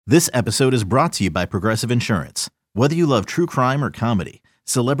This episode is brought to you by Progressive Insurance. Whether you love true crime or comedy,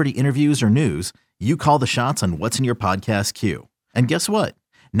 celebrity interviews or news, you call the shots on what's in your podcast queue. And guess what?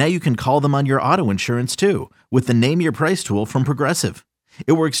 Now you can call them on your auto insurance too with the Name Your Price tool from Progressive.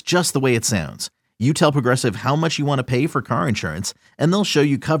 It works just the way it sounds. You tell Progressive how much you want to pay for car insurance, and they'll show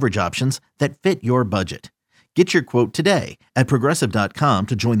you coverage options that fit your budget. Get your quote today at Progressive.com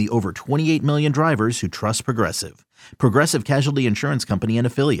to join the over 28 million drivers who trust Progressive. Progressive Casualty Insurance Company and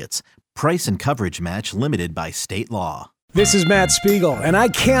Affiliates. Price and coverage match limited by state law. This is Matt Spiegel, and I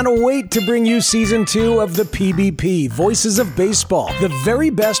can't wait to bring you Season 2 of the PBP, Voices of Baseball. The very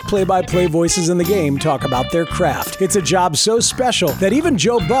best play-by-play voices in the game talk about their craft. It's a job so special that even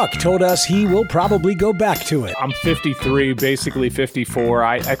Joe Buck told us he will probably go back to it. I'm 53, basically 54.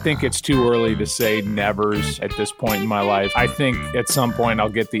 I think it's too early to say nevers at this point in my life. I think at some point I'll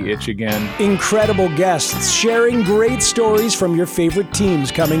get the itch again. Incredible guests sharing great stories from your favorite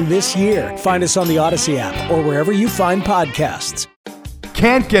teams coming this year. Find us on the Odyssey app or wherever you find podcasts.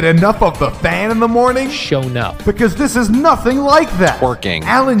 Can't get enough of the Fan in the morning? Shown up. Because this is nothing like that. Working.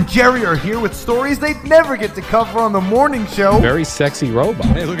 Al and Jerry are here with stories they'd never get to cover on the morning show. Very sexy robot.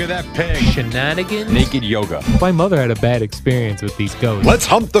 Hey, look at that pig. Shenanigans. Naked yoga. My mother had a bad experience with these ghosts. Let's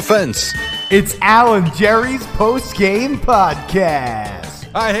hump the fence. It's Al and Jerry's post-game podcast.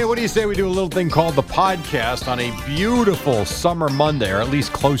 All right, hey, what do you say we do a little thing called the podcast on a beautiful summer Monday, or at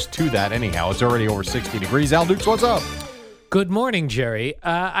least close to that anyhow. It's already over 60 degrees. Al Dukes, what's up? Good morning, Jerry.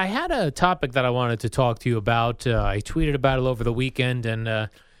 I had a topic that I wanted to talk to you about. I tweeted about it over the weekend, and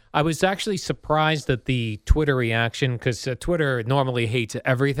I was actually surprised at the Twitter reaction because Twitter normally hates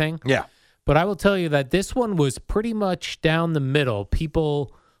everything. Yeah. But I will tell you that this one was pretty much down the middle.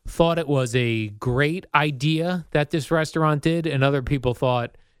 People thought it was a great idea that this restaurant did, and other people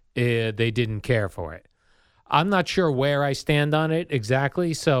thought they didn't care for it. I'm not sure where I stand on it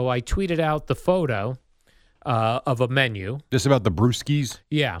exactly, so I tweeted out the photo of a menu. This about the brewskis?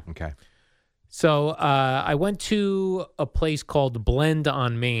 Yeah. Okay. So I went to a place called Blend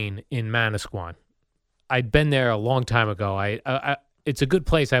on Main in Manasquan. I'd been there a long time ago. It's a good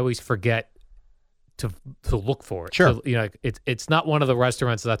place. I always forget to look for it. Sure. So, it's not one of the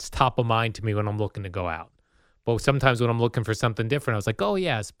restaurants that's top of mind to me when I'm looking to go out. But sometimes when I'm looking for something different, I was like, oh,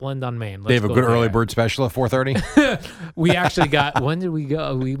 yes, Blend on Main. They have a good early bird special at 4:30? We actually got, when did we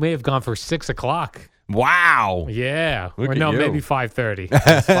go? We may have gone for 6 o'clock. Wow. Yeah. Look or at no, you. maybe 5:30.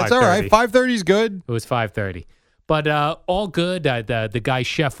 That's all right. 5:30 is good. It was 5:30. But all good. The guy,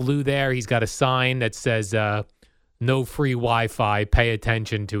 Chef Lou there, he's got a sign that says, no free Wi-Fi, pay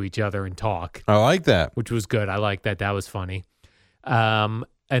attention to each other and talk. I like that. Which was good. I like that. That was funny.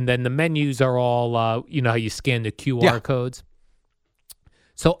 And then the menus are all, you know how you scan the QR codes?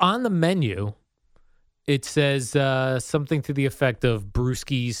 So on the menu, it says something to the effect of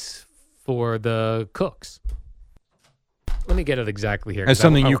brewskis for the cooks. Let me get it exactly here. As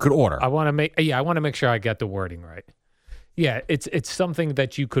something you could order. I want to make sure I get the wording right. Yeah, it's something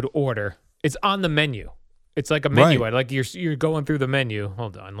that you could order. It's on the menu. It's like a menu. Right. Like you're going through the menu.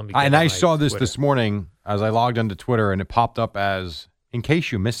 Hold on, let me. And I saw Twitter. this morning as I logged onto Twitter, and it popped up as, in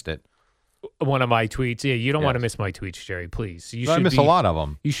case you missed it. One of my tweets. Yeah, you don't Yes. want to miss my tweets, Jerry. Please. I miss a lot of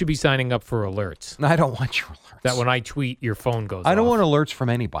them. You should be signing up for alerts. I don't want your alerts. That when I tweet, your phone goes I don't off. want alerts from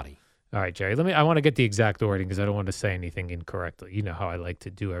anybody. All right, Jerry. I want to get the exact wording because I don't want to say anything incorrectly. You know how I like to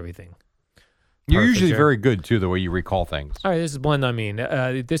do everything. You're Perfect, usually Jerry. very good, too, the way you recall things. All right, this is Blend on Main.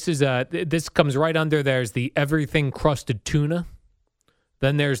 This comes right under. There's the everything crusted tuna.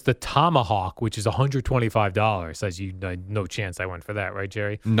 Then there's the tomahawk, which is $125. As you know, no chance I went for that, right,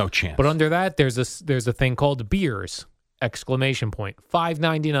 Jerry? No chance. But under that, there's a thing called beers!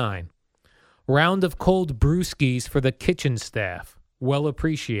 $5.99. Round of cold brewskis for the kitchen staff. Well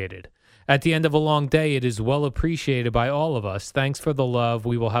appreciated. At the end of a long day, it is well appreciated by all of us. Thanks for the love.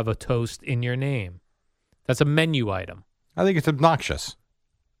 We will have a toast in your name. That's a menu item. I think it's obnoxious.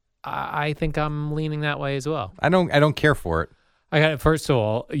 I think I'm leaning that way as well. I don't care for it. First of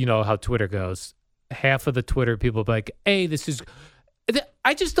all, you know how Twitter goes. Half of the Twitter people be like, hey, this is...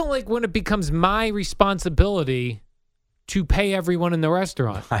 I just don't like when it becomes my responsibility to pay everyone in the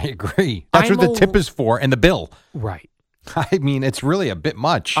restaurant. I agree. That's what the tip is for and the bill. Right. I mean, it's really a bit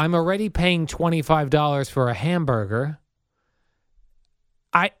much. I'm already paying $25 for a hamburger.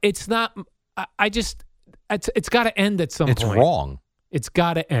 It's got to end at some point. It's wrong. It's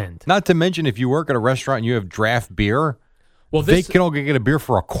got to end. Not to mention, if you work at a restaurant and you have draft beer, well, they can only get a beer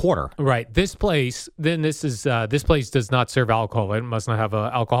for a quarter. Right. This place does not serve alcohol. It must not have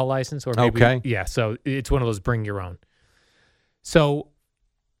an alcohol license, or maybe, okay. Yeah. So it's one of those bring your own. So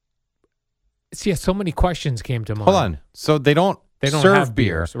many questions came to mind. Hold on. So they don't They don't serve have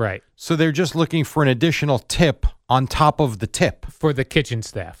beer. beers, right? So they're just looking for an additional tip on top of the tip. For the kitchen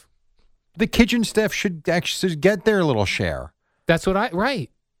staff. The kitchen staff should actually get their little share. That's what right.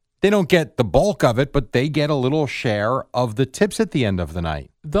 They don't get the bulk of it, but they get a little share of the tips at the end of the night.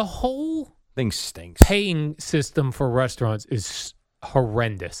 The whole Thing stinks. paying system for restaurants is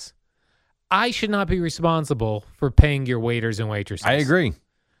horrendous. I should not be responsible for paying your waiters and waitresses. I agree.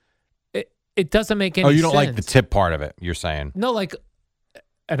 It doesn't make any sense. Oh, you don't like the tip part of it, you're saying? No, like,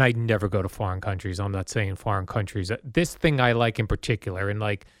 and I never go to foreign countries. I'm not saying foreign countries. This thing I like in particular, in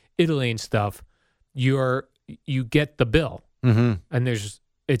like Italy and stuff, you get the bill, Mm-hmm. and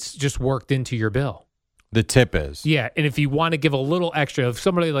it's just worked into your bill. The tip is. Yeah, and if you want to give a little extra, if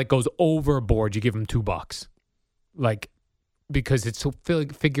somebody like goes overboard, you give them $2, like because it's so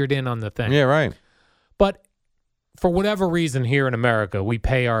figured in on the thing. Yeah, right. But for whatever reason, here in America, we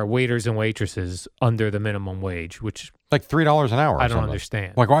pay our waiters and waitresses under the minimum wage, which Like $3 an hour. Or I don't something.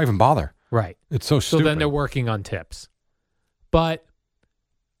 understand. Like, why even bother? Right. It's so So stupid. then they're working on tips. But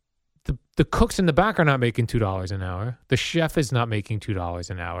the cooks in the back are not making $2 an hour. The chef is not making $2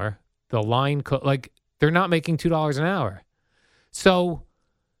 an hour. The line cook, like, they're not making $2 an hour. So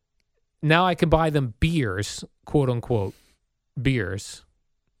now I can buy them beers, quote unquote, beers.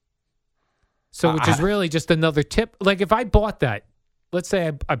 So which is really just another tip. Like if I bought that, let's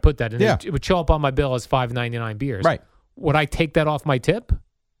say I put that in, it would show up on my bill as $5.99 beers. Right. Would I take that off my tip?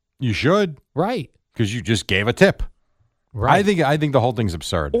 You should, Right. because you just gave a tip. Right. I think the whole thing's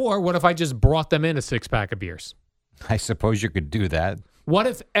absurd. Or what if I just brought them in a 6-pack of beers? I suppose you could do that. What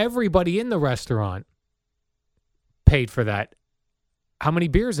if everybody in the restaurant paid for that? How many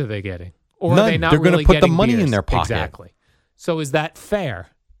beers are they getting? Or None. are they not They're gonna really put the getting money in beers? their pocket. Exactly. So is that fair?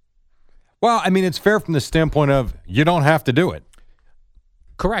 Well, I mean, it's fair from the standpoint of you don't have to do it.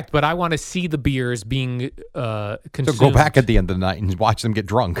 Correct, but I want to see the beers being consumed. So go back at the end of the night and watch them get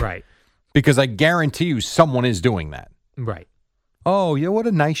drunk. Right, Because I guarantee you someone is doing that. right. Oh, yeah, what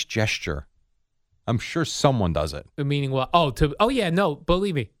a nice gesture. I'm sure someone does it. Meaning what? No,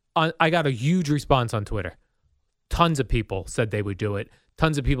 believe me. I got a huge response on Twitter. Tons of people said they would do it.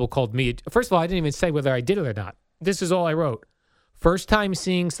 Tons of people called me. First of all, I didn't even say whether I did it or not. This is all I wrote. First time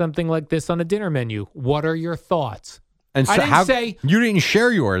seeing something like this on a dinner menu. What are your thoughts? And so I didn't say you didn't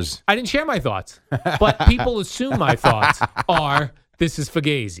share yours. I didn't share my thoughts, but people assume my thoughts are this is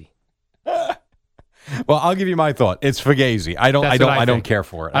Fugazi. Well, I'll give you my thought. It's Fugazi. I don't think. care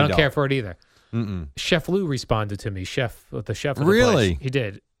for it. I don't care for it either. Chef Lou responded to me. The chef of the Really? place. He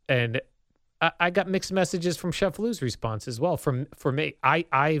did, and I got mixed messages from Chef Lou's response as well. For me,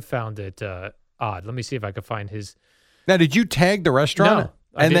 I found it odd. Let me see if I could find his. Now, did you tag the restaurant? No,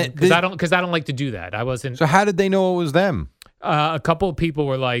 I didn't, because I don't like to do that. I wasn't. So how did they know it was them? A couple of people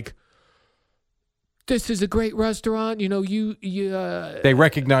were like, "This is a great restaurant." You know, you. They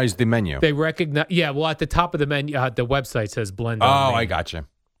recognized the menu. They recognize. Yeah, well, at the top of the menu, the website says blend. Oh, on I me. gotcha.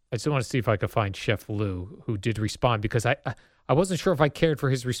 I just want to see if I could find Chef Lou, who did respond, because I wasn't sure if I cared for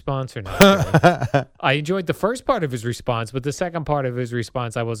his response or not. Really. I enjoyed the first part of his response, but the second part of his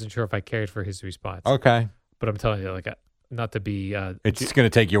response, I wasn't sure if I cared for his response. Okay. But I'm telling you, like, not to be. It's going to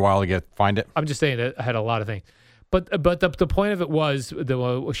take you a while to find it. I'm just saying it had a lot of things. But the point of it was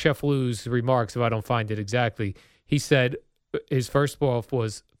the Chef Lou's remarks. If I don't find it exactly, he said his first off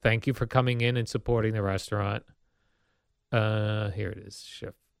was, "Thank you for coming in and supporting the restaurant." Here it is,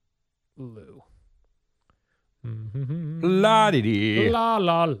 Chef Lou. La-di-dee. La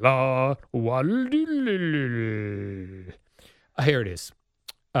la la. Here it is.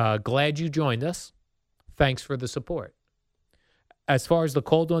 Glad you joined us. Thanks for the support. As far as the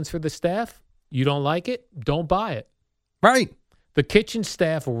cold ones for the staff, you don't like it? Don't buy it. Right. The kitchen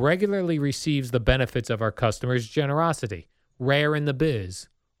staff regularly receives the benefits of our customers' generosity. Rare in the biz.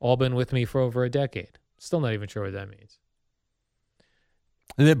 All been with me for over a decade. Still not even sure what that means.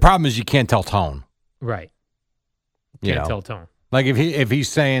 The problem is you can't tell tone. Right. You Can't know. tell tone. Like if he's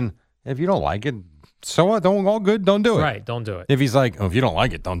saying, if you don't like it, so what? Don't all good. Don't do it. Right. Don't do it. If he's like, oh, if you don't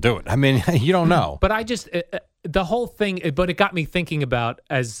like it, don't do it. I mean, you don't know. But I just, the whole thing, but it got me thinking about,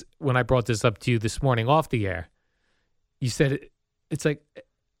 as when I brought this up to you this morning off the air, you said it's like,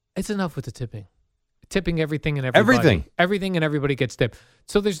 it's enough with the tipping. Tipping everything and everybody. Everything. Everything and everybody gets tipped.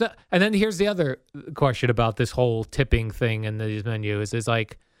 So there's not, and then here's the other question about this whole tipping thing and these menus is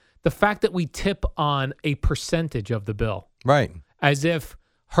like the fact that we tip on a percentage of the bill. Right. As if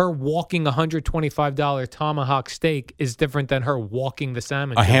her walking $125 tomahawk steak is different than her walking the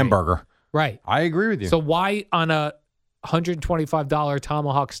salmon. A joint. hamburger. Right. I agree with you. So why on a $125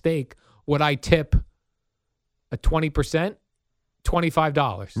 tomahawk steak would I tip a 20%?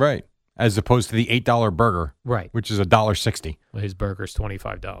 $25. right. as opposed to the $8 burger, Right. which is $1.60. His burger's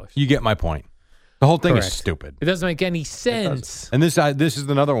 $25. You get my point. The whole thing Correct. is stupid. It doesn't make any sense. And this is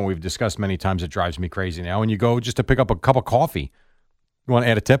another one we've discussed many times. It drives me crazy now. When you go just to pick up a cup of coffee, you want to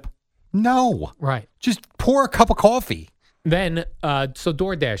add a tip? No. Right. Just pour a cup of coffee. Then, so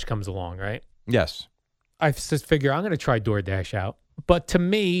DoorDash comes along, right? Yes. I just figure I'm going to try DoorDash out. But to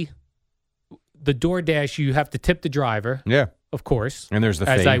me, the DoorDash, you have to tip the driver, Yeah. of course. And there's the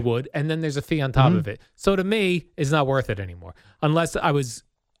as fee. I would. And then there's a fee on top of it. So to me, it's not worth it anymore. Unless I was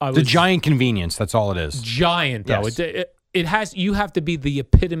It's a giant convenience. That's all it is. giant, though. Yes. It has, you have to be the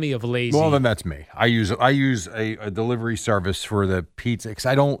epitome of lazy. Well, then that's me. I use a delivery service for the pizza because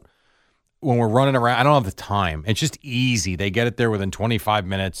when we're running around, I don't have the time. It's just easy. They get it there within 25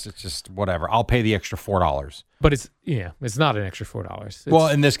 minutes. It's just whatever. I'll pay the extra $4. But it's not an extra $4. Well,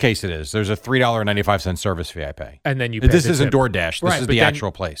 in this case, it is. There's a $3.95 service fee I pay. and then you pay This the isn't tip. DoorDash. This Right, is but the then-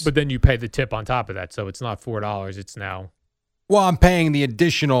 actual place. But then you pay the tip on top of that. So it's not $4. It's now. Well, I'm paying the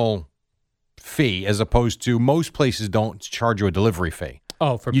additional fee as opposed to most places don't charge you a delivery fee.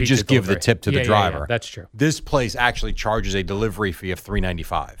 Oh, for You pizza just give the delivery. tip to the Yeah, driver. yeah, that's true. This place actually charges a delivery fee of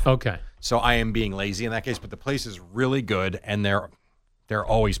 $3.95. Okay. So I am being lazy in that case, but the place is really good and they're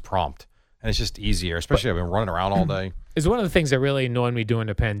always prompt. And it's just easier, especially I've been running around all day. Is one of the things that really annoyed me during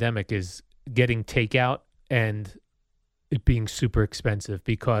the pandemic is getting takeout and it being super expensive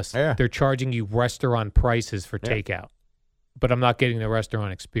because Yeah. they're charging you restaurant prices for Yeah. takeout, but I'm not getting the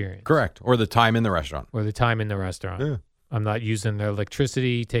restaurant experience. Correct. Or the time in the restaurant. Or the time in the restaurant. Yeah. I'm not using their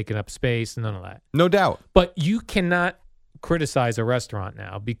electricity, taking up space, none of that. No doubt. But you cannot criticize a restaurant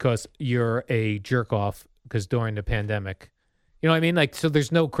now because you're a jerk off because during the pandemic, you know what I mean? Like, so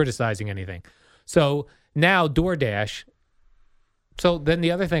there's no criticizing anything. So now DoorDash. So then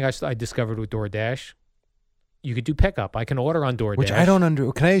the other thing I discovered with DoorDash, you could do pickup. I can order on DoorDash. Which I don't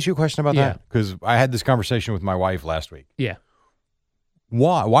under. Can I ask you a question about Yeah. that? Because I had this conversation with my wife last week. Yeah.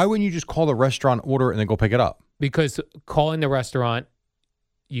 Why? Why wouldn't you just call the restaurant, order it, and then go pick it up? Because calling the restaurant,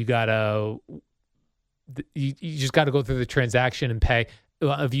 you gotta, you just got to go through the transaction and pay.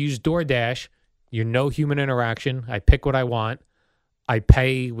 If you use DoorDash, you're no human interaction. I pick what I want. I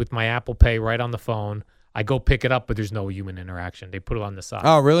pay with my Apple Pay right on the phone. I go pick it up, but there's no human interaction. They put it on the side.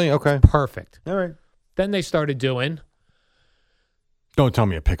 Oh, really? Okay. Perfect. All right. Then they started doing, Don't tell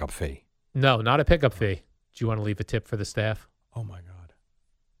me a pickup fee. no, not a pickup fee. Do you want to leave a tip for the staff? Oh, my God.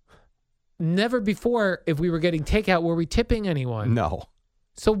 Never before, if we were getting takeout, were we tipping anyone? No.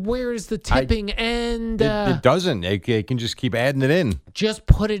 So where is the tipping end? It doesn't. They can just keep adding it in. Just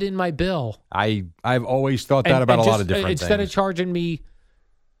put it in my bill. I've always thought that about a lot of different instead things. of charging me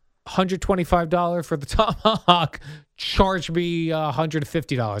 $125 for the tomahawk, charge me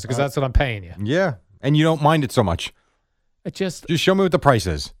 $150 because that's what I'm paying you. Yeah. And you don't mind it so much. It just, Just show me what the price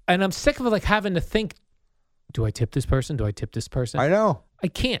is. and I'm sick of like having to think, do I tip this person? Do I tip this person? I know. I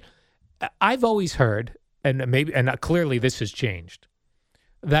can't. I've always heard, and maybe, and clearly this has changed,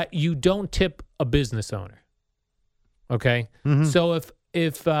 that you don't tip a business owner. Okay, so if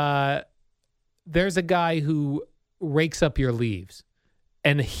there's a guy who rakes up your leaves,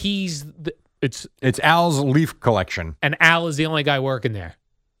 and it's Al's leaf collection. and Al is the only guy working there,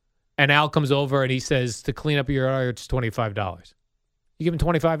 and Al comes over and he says to clean up your yard it's $25. You give him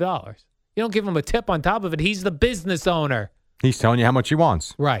 $25. You don't give him a tip on top of it. He's the business owner. He's telling you how much he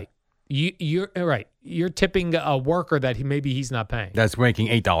wants. Right. You're right. You're tipping a worker that maybe he's not paying. That's making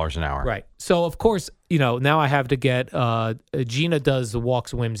 $8 an hour. Right. So of course, now I have to get Gina does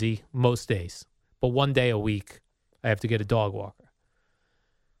walks Whimsy most days, but one day a week I have to get a dog walker.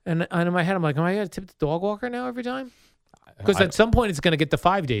 And in my head I'm like, am I going to tip the dog walker now every time? Because at some point it's going to get to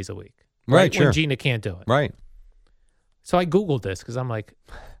 5 days a week. Right, When sure. Gina can't do it. Right. So I Googled this because I'm like,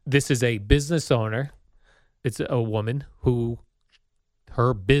 this is a business owner. It's a woman who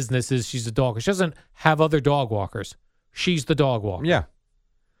her business is she's a dog. She doesn't have other dog walkers. She's the dog walker. Yeah.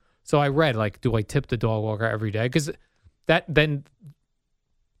 So I read, like, do I tip the dog walker every day? Because that then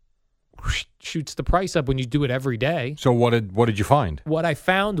shoots the price up when you do it every day. So what did you find? What I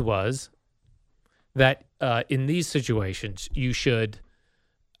found was that in these situations, you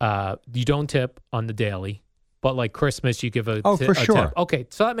don't tip on the daily, but like Christmas, you give a Oh, for a sure. tip. Okay,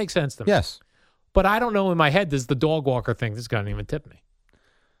 so that makes sense to me. Yes. But I don't know in my head, does the dog walker thing this guy don't even tip me?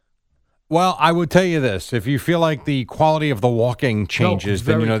 Well, I would tell you this. If you feel like the quality of the walking changes,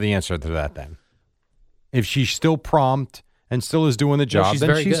 then you very- know the answer to that then. If she's still prompt and still is doing the No, job, she's then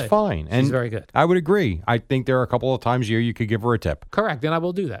very she's good. fine. She's And very good. I would agree. I think there are a couple of times a year you could give her a tip. Correct, and I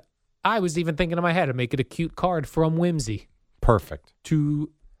will do that. I was even thinking in my head of make it a cute card from Whimsy Perfect.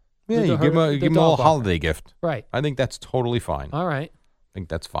 to Yeah, the- you give her- them the a little dog walker. holiday gift. Right. I think that's totally fine. All right. think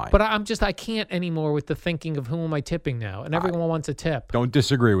that's fine. But I can't anymore with the thinking of who am I tipping now, and everyone wants a tip. Don't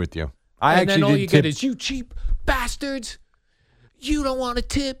disagree with you. I and actually then all did you tip. get is you cheap bastards. You don't want to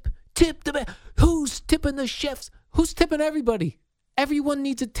tip. Tip the who's tipping the chefs? Who's tipping everybody? Everyone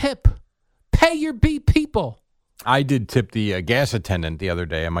needs a tip. Pay your people. I did tip the gas attendant the other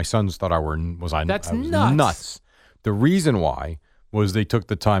day, and my sons thought I was That's nuts. The reason why was they took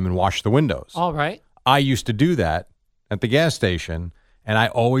the time and washed the windows. All right. I used to do that at the gas station, and I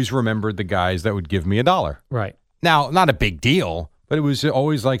always remembered the guys that would give me $1. Right. Now, not a big deal, but it was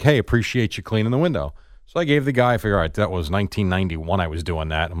always like, hey, appreciate you cleaning the window. So I gave the guy, I figured, all right, that was 1991 I was doing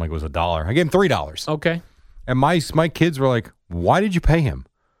that. I'm like, it was $1. I gave him $3. Okay. And my kids were like, why did you pay him?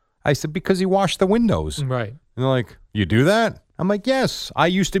 I said, because he washed the windows. Right. And they're like, you do that? I'm like, yes. I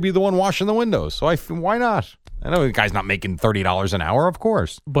used to be the one washing the windows. So why not? I know the guy's not making $30 an hour, of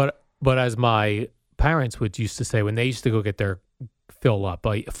course. But as my parents would used to say when they used to go get their fill up,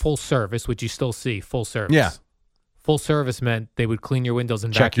 full service, which you still see, full service. Yeah. Full service meant they would clean your windows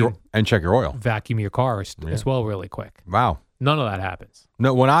and check your oil. Vacuum your car as well really quick. Wow. None of that happens.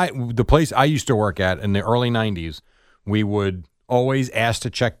 No, the place I used to work at in the early 90s, we would always ask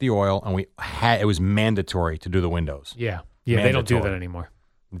to check the oil, and it was mandatory to do the windows. Yeah. Yeah, they don't do Mandatory. that anymore.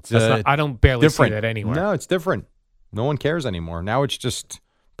 It's I don't barely different. see that anywhere. No, it's different. No one cares anymore. Now it's just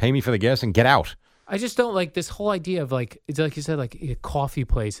pay me for the gas and get out. I just don't like this whole idea of it's like you said, coffee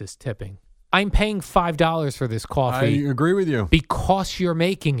places tipping. I'm paying $5 for this coffee. I agree with you. Because you're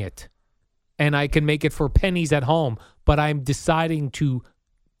making it. And I can make it for pennies at home, but I'm deciding to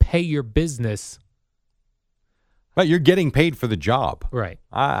pay your business. But you're getting paid for the job. Right.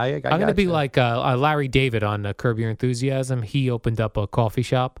 I'm going to be like Larry David on Curb Your Enthusiasm. He opened up a coffee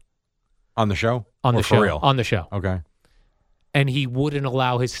shop. On the show? On Or the for show. real? On the show. Okay. And he wouldn't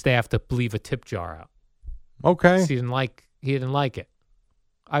allow his staff to leave a tip jar out. Okay. He didn't like it.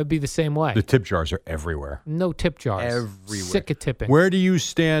 I'd be the same way. The tip jars are everywhere. No tip jars. Everywhere. Sick of tipping. Where do you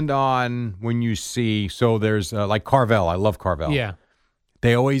stand on when you see, so there's like Carvel. I love Carvel. Yeah.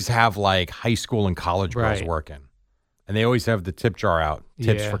 They always have like high school and college girls Right. working. And they always have the tip jar out,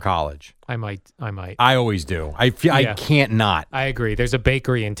 tips Yeah. for college. I might. I always do. I feel Yeah. I can't not. I agree. There's a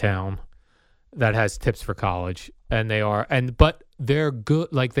bakery in town that has tips for college, and but they're good.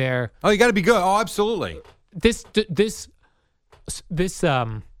 Like they're Oh, you got to be good. Oh, absolutely. this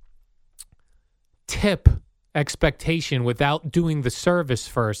tip expectation without doing the service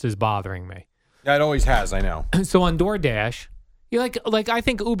first is bothering me. Yeah, it always has. I know. So on DoorDash, you like I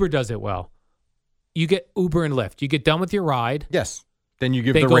think Uber does it well. You get Uber and Lyft. You get done with your ride. Yes. Then you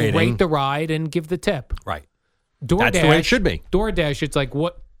give They the go rating. rate the ride and give the tip. Right. DoorDash, That's the way it should be. DoorDash, it's like,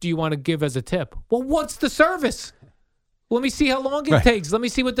 what do you want to give as a tip? Well, what's the service? Let me see how long it Right. takes. Let me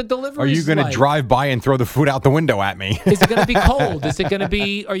see what the delivery Are is you going to like. drive by and throw the food out the window at me? Is it going to be cold? Is it going to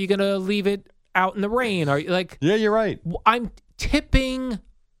be, are you going to leave it out in the rain? Are you like, Yeah, you're right. I'm tipping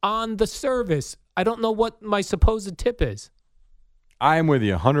on the service. I don't know what my supposed tip is. I am with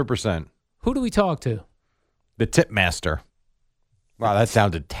you 100%. Who do we talk to? The tip master. Wow, that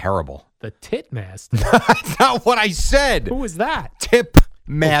sounded terrible. The tit master. That's not what I said. Who was that? Tip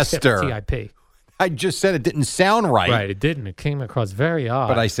master. Oh, TIP. I just said it didn't sound right. Right, it didn't. It came across very odd.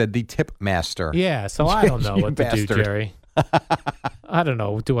 But I said the tip master. Yeah, so I don't know You what to do, bastard. Jerry. I don't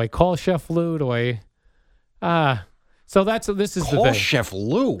know. Do I call Chef Lou? Do I? So this is Call the thing. Chef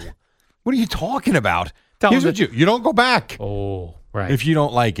Lou. What are you talking about? Tell Here's him what you don't go back Oh, right. if you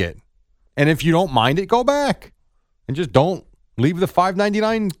don't like it. And if you don't mind it, go back. And just don't leave the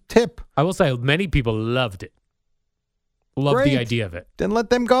 $5.99 tip. I will say many people loved it. Loved Great. the idea of it. Then let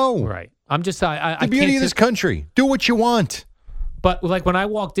them go. Right. I'm just I The beauty can't of this tip- country. Do what you want. But like when I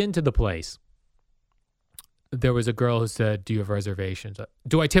walked into the place, there was a girl who said, "Do you have reservations?"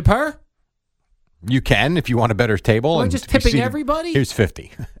 Do I tip her? You can if you want a better table. Am I and just to be tipping seated- everybody? Here's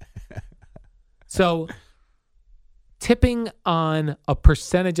 50. So tipping on a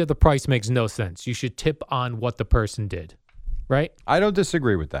percentage of the price makes no sense. You should tip on what the person did, right? I don't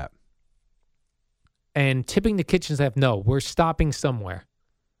disagree with that. And tipping the kitchen staff, no, we're stopping somewhere.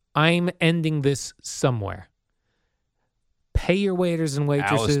 I'm ending this somewhere. Pay your waiters and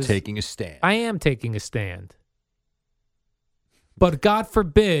waitresses. Al is taking a stand. I am taking a stand. But God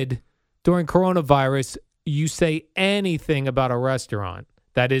forbid, during coronavirus, you say anything about a restaurant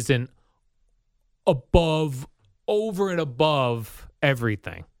that isn't over and above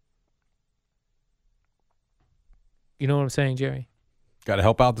everything. You know what I'm saying, Jerry? Got to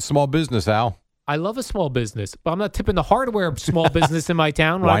help out the small business, Al. I love a small business, but I'm not tipping the hardware small business in my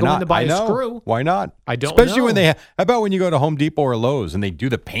town when Why I go not? in to buy I a know. screw. Why not? I don't Especially know. when how about when you go to Home Depot or Lowe's and they do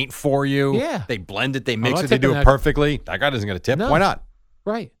the paint for you? Yeah. They blend it, they I'm mix not it, they do tipping it that. perfectly. That guy doesn't get a tip. No. Why not?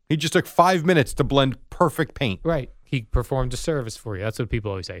 Right. He just took 5 minutes to blend perfect paint. Right. He performed a service for you. That's what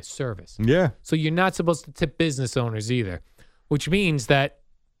people always say, service. Yeah. So you're not supposed to tip business owners either, which means that,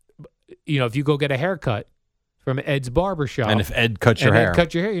 if you go get a haircut from Ed's barbershop. And if Ed cuts your hair.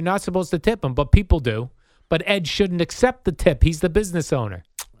 You're not supposed to tip him, but people do. But Ed shouldn't accept the tip. He's the business owner.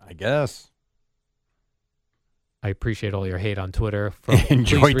 I guess. I appreciate all your hate on Twitter.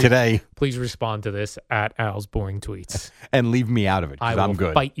 Enjoy today. Please respond to this at Al's Boring Tweets. And leave me out of it I because will I'm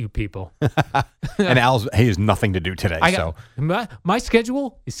good. fight you people. And he has nothing to do today. My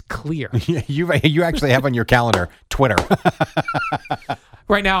schedule is clear. You actually have on your calendar Twitter.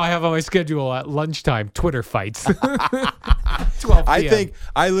 Right now I have on my schedule at lunchtime, Twitter fights. 12 p.m.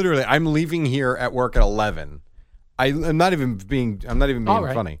 I'm leaving here at work at 11. I'm not even being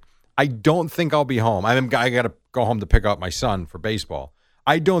funny. I don't think I'll be home. I got to go home to pick up my son for baseball.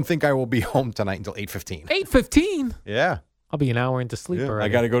 I don't think I will be home tonight until 8:15. 8:15? Yeah. I'll be an hour into sleep already. I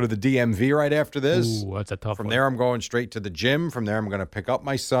got to go to the DMV right after this. Ooh, that's a tough From one. there, I'm going straight to the gym. From there, I'm going to pick up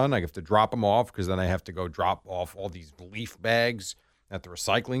my son. I have to drop him off because then I have to go drop off all these leaf bags at the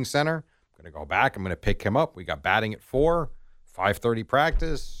recycling center. I'm going to go back. I'm going to pick him up. We got batting at 4, 5:30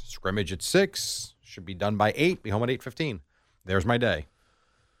 practice, scrimmage at 6. Should be done by 8, be home at 8:15. There's my day.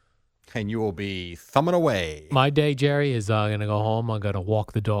 And you will be thumbing away. My day, Jerry, is going to go home. I'm going to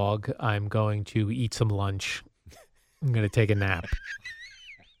walk the dog. I'm going to eat some lunch. I'm going to take a nap.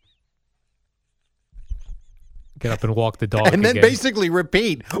 Get up and walk the dog And then again. basically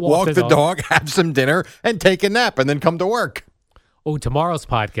repeat. Walk the dog, have some dinner, and take a nap, and then come to work. Oh, tomorrow's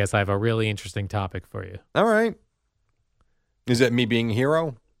podcast, I have a really interesting topic for you. All right. Is it me being a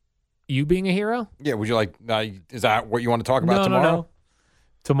hero? You being a hero? Yeah. Would you like, is that what you want to talk about tomorrow? No.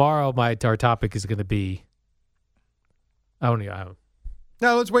 Tomorrow, our topic is going to be, I don't know.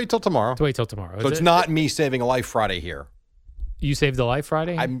 No, let's wait till tomorrow. Let's wait till tomorrow. So it's not me saving a life Friday here. You saved a life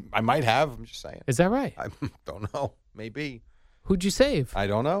Friday? I might have. I'm just saying. Is that right? I don't know. Maybe. Who'd you save? I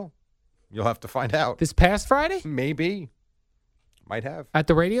don't know. You'll have to find out. This past Friday? Maybe. Might have. At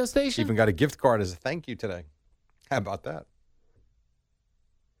the radio station? Even got a gift card as a thank you today. How about that?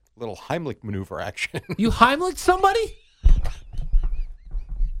 Little Heimlich maneuver action. You Heimlich somebody?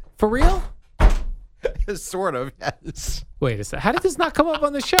 For real? Sort of, yes. Wait a second. How did this not come up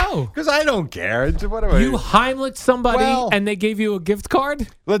on the show? Because I don't care. It's whatever. You Heimlich somebody Well- and they gave you a gift card?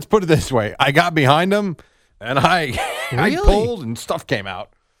 Let's put it this way. I got behind him and I Really? pulled and stuff came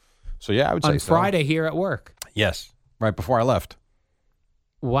out. So yeah, I would say On so. Friday here at work. Yes. Right before I left.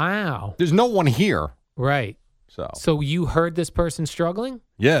 Wow. There's no one here. Right. So you heard this person struggling?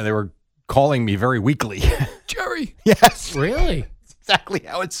 Yeah, they were calling me very weakly. Jerry. Yes. Really? Exactly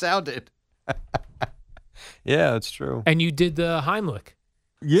how it sounded. Yeah, that's true. And you did the Heimlich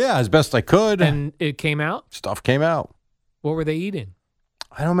Yeah, as best I could. and it came out? Stuff came out. What were they eating?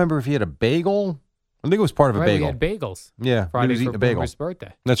 I don't remember if he had a bagel. I think it was part of a Right, bagel. we had bagels. Yeah, Friday he was for eating a bagel. Boomer's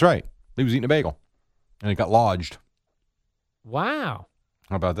birthday. That's right. He was eating a bagel. And it got lodged. Wow.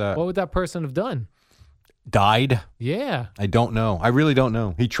 How about that? What would that person have done? Died? Yeah. I don't know. I really don't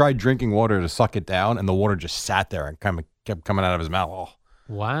know. He tried drinking water to suck it down, and the water just sat there and kind of kept coming out of his mouth. Oh,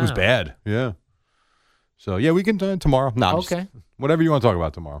 Wow. it was bad. Yeah. So, yeah, we can do it tomorrow. No, Okay. Whatever you want to talk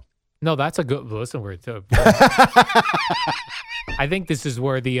about tomorrow. No, that's a good listen. I think this is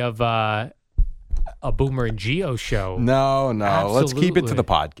worthy of a Boomer and Geo show. No. Let's keep it to Absolutely. the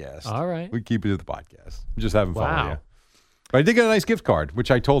podcast. All right. We keep it to the podcast. I'm just having fun Wow. with you. But I did get a nice gift card,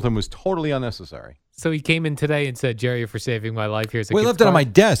 which I told him was totally unnecessary. So he came in today and said, "Jerry, for saving my life, here's a We gift left it on my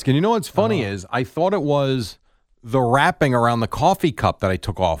card." desk. And you know what's funny is I thought it was the wrapping around the coffee cup that I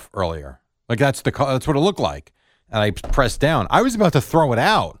took off earlier. Like that's what it looked like. And I pressed down. I was about to throw it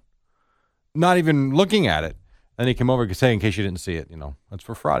out, not even looking at it. And he came over to say, in case you didn't see it, that's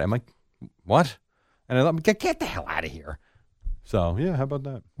for Friday. I'm like, what? And I'm like, get the hell out of here. So, yeah, how about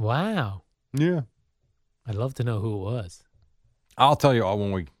that? Wow. Yeah. I'd love to know who it was. I'll tell you all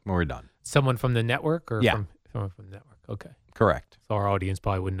when we're done. Someone from the network, or Yeah. someone from the network. Okay. Correct. So our audience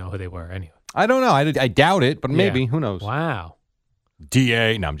probably wouldn't know who they were anyway. I don't know. I doubt it, but maybe. Yeah. Who knows? Wow.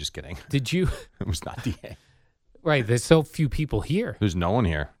 DA. No, I'm just kidding. Did you? It was not DA. Right. There's so few people here. There's no one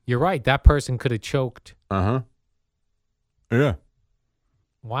here. You're right. That person could have choked. Uh-huh. Yeah.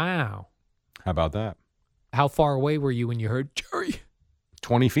 Wow. How about that? How far away were you when you heard Jerry?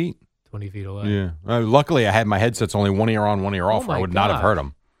 20 feet. 20 feet away. Yeah. Luckily, I had my headsets only one ear on, one ear off. Oh, Or I my would not have gosh. heard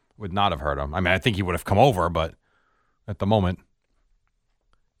him. Would not have heard him. I mean, I think he would have come over, but at the moment.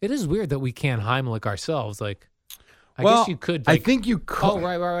 It is weird that we can't Heimlich ourselves. Like, I Well, guess you could. I Like, think you could. oh,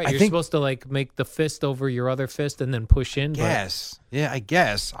 right. I You're think- supposed to like make the fist over your other fist and then push in. Yes. Yeah, I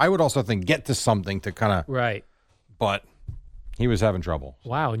guess. I would also think get to something to kind of, But, right. but He was having trouble.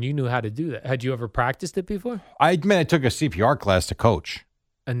 Wow, and you knew how to do that. Had you ever practiced it before? I took a CPR class to coach.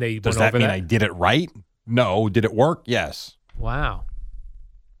 And they Does went that over mean I did it right? No. Did it work? Yes. Wow.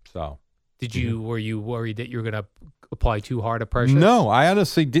 So. Were you worried that you were going to apply too hard a pressure? No, I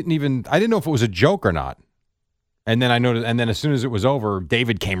honestly didn't know if it was a joke or not. And then I noticed, and then as soon as it was over,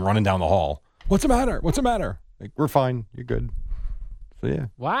 David came running down the hall. What's the matter? What's the matter? Like, we're fine. You're good. So, yeah.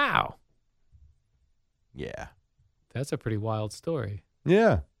 Wow. Yeah. That's a pretty wild story.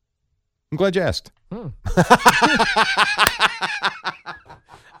 Yeah. I'm glad you asked.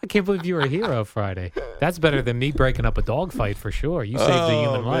 I can't believe you were a hero Friday. That's better than me breaking up a dog fight for sure. You saved a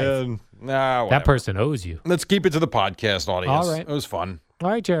human life. Man. Nah, That person owes you. Let's keep it to the podcast audience. All right. It was fun. All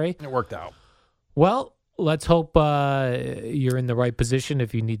right, Jerry. It worked out. Well, let's hope you're in the right position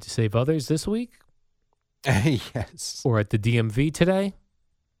if you need to save others this week Yes. or at the DMV today.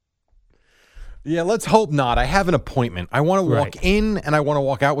 Yeah, let's hope not. I have an appointment. I want to walk Right. in and I want to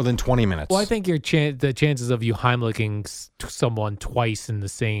walk out within 20 minutes. Well, I think the chances of you Heimliching someone twice in the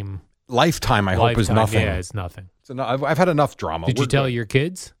same Lifetime, I hope, is lifetime, nothing. Yeah, it's nothing. So no, I've had enough drama. Did you We're tell good. your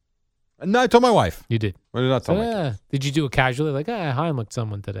kids? No, I told my wife. You did. I did not tell my kids. Did you do it casually? Like, I Heimlicked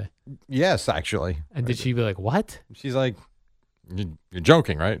someone today. Yes, actually. And did she be like, what? She's like, you're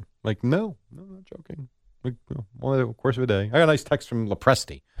joking, right? I'm like, no, I'm not joking. Like, only the course of a day. I got a nice text from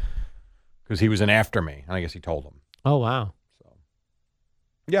Lepresti because he was in after me, and I guess he told him. Oh, wow. So,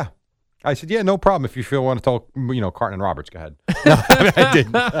 yeah. I said, yeah, no problem. If you want to talk, Carton and Roberts, go ahead. No, I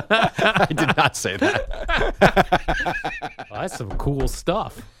didn't. I did not say that. Well, that's some cool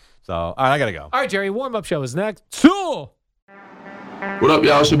stuff. So, all right, I got to go. All right, Jerry, warm-up show is next. So, What up,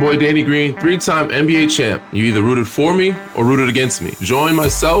 y'all? It's your boy Danny Green, 3-time NBA champ. You either rooted for me or rooted against me. Join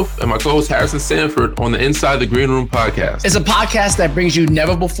myself and my co-host Harrison Sanford on the Inside the Green Room podcast. It's a podcast that brings you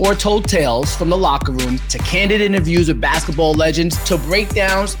never-before-told tales from the locker room to candid interviews with basketball legends to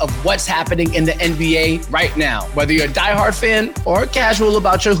breakdowns of what's happening in the NBA right now. Whether you're a diehard fan or casual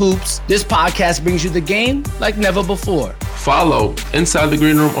about your hoops, this podcast brings you the game like never before. Follow Inside the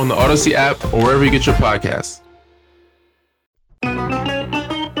Green Room on the Odyssey app or wherever you get your podcasts.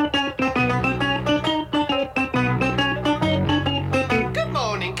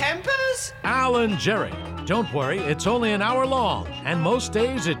 Alan Jerry. Don't worry, it's only an hour long, and most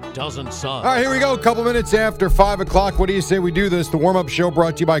days it doesn't suck. All right, here we go. A couple minutes after 5 o'clock. What do you say we do this? The warm-up show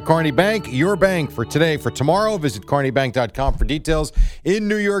brought to you by Carney Bank. Your bank for today. For tomorrow, visit carneybank.com for details. In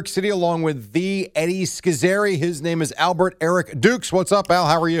New York City, along with the Eddie Schizzeri. His name is Albert Eric Dukes. What's up, Al?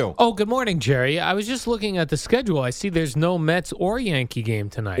 How are you? oh, good morning, Jerry. I was just looking at the schedule. I see there's no Mets or Yankee game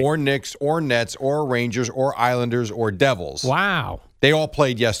tonight. Or Knicks, or Nets, or Rangers, or Islanders, or Devils. Wow. They all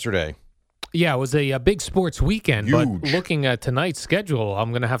played yesterday. Yeah, it was a big sports weekend, but Huge. looking at tonight's schedule,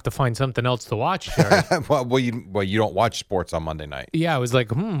 I'm going to have to find something else to watch, Jerry. well, you don't watch sports on Monday night. Yeah, I was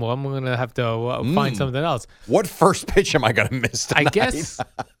like, well, I'm going to have to find something else. What first pitch am I going to miss tonight?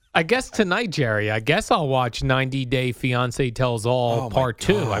 I guess tonight, Jerry, I guess I'll watch 90 Day Fiancé Tells All Oh, my Part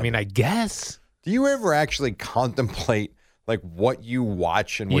 2. God. I mean, I guess. Do you ever actually contemplate like what you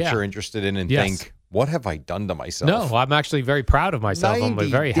watch and what Yeah. you're interested in and Yes. think, what have I done to myself? No, I'm actually very proud of myself. I'm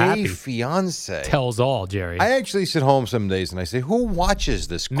 90 very Day happy. Fiance. Tells All, Jerry. I actually sit home some days and I say, who watches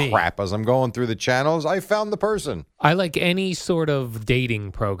this Me. crap? As I'm going through the channels, I found the person. I like any sort of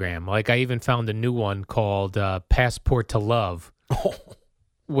dating program. Like I even found a new one called Passport to Love,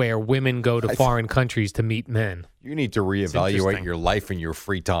 where women go to foreign countries to meet men. You need to reevaluate interesting. your life and your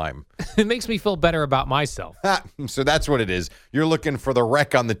free time. It makes me feel better about myself. So that's what it is. You're looking for the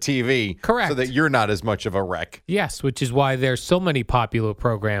wreck on the TV. Correct. So that you're not as much of a wreck. Yes, which is why there's so many popular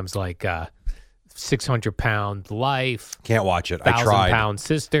programs like 600-Pound Life, Can't watch it. I tried. 1,000-Pound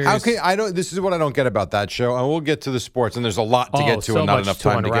Sisters. How can I don't? This is what I don't get about that show, and we'll get to the sports. And there's a lot to get to, so and not much enough to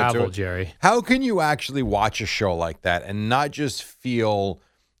time to get unravel, to it. Jerry. How can you actually watch a show like that and not just feel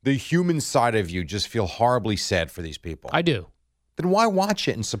the human side of you? Just feel horribly sad for these people. I do. Then why watch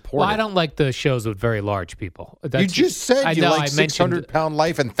it and support Well, it? I don't like the shows with very large people. You just said I you know, like I mentioned- 600-pound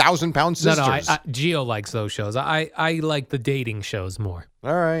life and 1,000-pound No, sisters. no, Gio likes those shows. I like the dating shows more.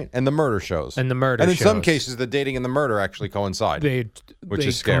 All right, and the murder shows. And the murder And in some shows. cases, the dating and the murder actually coincide. Which They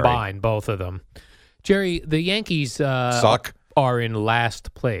is scary. combine both of them. Jerry, the Yankees Suck. are in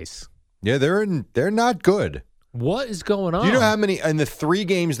last place. Yeah, they're not good. What is going on? Do you know how many in the 3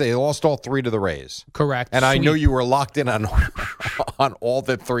 games they lost all 3 to the Rays? Correct. And I know Sweet. you were locked in on on all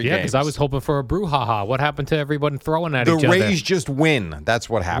the 3 Yeah, games. because I was hoping for a brouhaha. What happened to everyone throwing at the each other? Rays just win. That's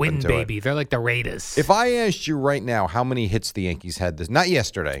what happened Win, to baby. it. They're like the Raiders. If I asked you right now how many hits the Yankees had not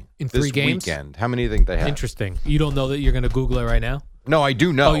yesterday, In this 3 games? weekend, how many do you think they had? Interesting. You don't know that you're going to Google it right now? No, I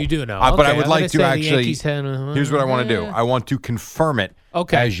do know. Oh, you do know. But I Okay, would I'm like gonna to say the actually. Yankees had- Here's what I want to do. Yeah. I want to confirm it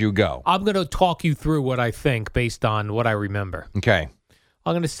as you go. I'm going to talk you through what I think based on what I remember. Okay.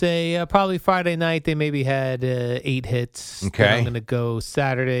 I'm going to say probably Friday night they maybe had 8 hits. Okay. Then I'm going to go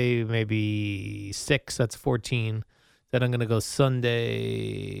Saturday maybe 6. That's 14. Then I'm going to go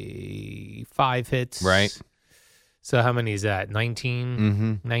Sunday 5 hits. Right. So how many is that? 19?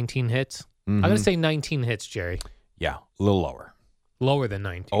 Mm-hmm. 19 hits? Mhm. I'm going to say 19 hits, Jerry. Yeah, a little lower. Lower than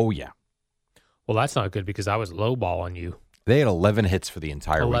 19. Oh, yeah. Well, that's not good because I was lowballing you. They had 11 hits for the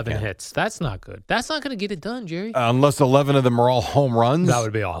entire 11 weekend. hits. That's not good. That's not going to get it done, Jerry. Unless 11 of them are all home runs. That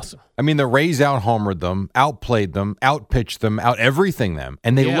would be awesome. I mean, the Rays out-homered them, outplayed them, outpitched them, out-everything them.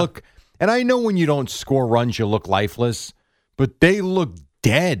 And they look, and I know when you don't score runs, you look lifeless, but they look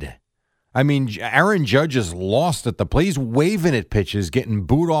dead. I mean, Aaron Judge is lost at the plate. He's waving at pitches, getting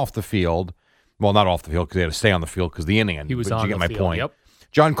booed off the field. Well, not off the field because they had to stay on the field because the inning ended. He was but on you the get my field, point. yep.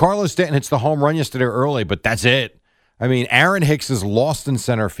 Giancarlo Stanton hits the home run yesterday early, but that's it. I mean, Aaron Hicks is lost in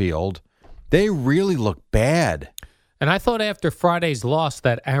center field. They really look bad. And I thought after Friday's loss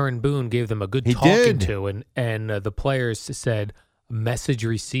that Aaron Boone gave them a good He talking did. to, and the players said, message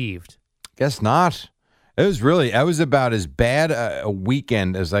received. Guess not. That was about as bad a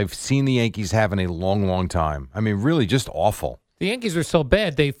weekend as I've seen the Yankees have in a long, long time. I mean, really just awful. The Yankees were so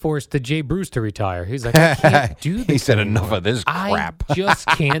bad, they forced Jay Bruce to retire. He's like, I can't do this He said anymore. enough of this crap. I just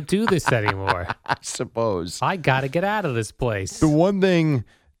can't do this anymore. I suppose. I got to get out of this place. The one thing,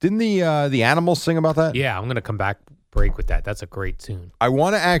 didn't the Animals sing about that? Yeah, I'm going to come back break with that. That's a great tune. I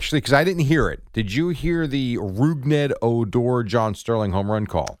want to actually, because I didn't hear it. Did you hear the Rougned Odor John Sterling home run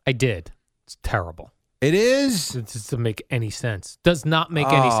call? I did. It's terrible. It is? It doesn't make any sense. Does not make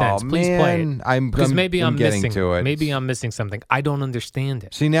any sense. Please play it. Because maybe I'm getting missing to it. Maybe I'm missing something. I don't understand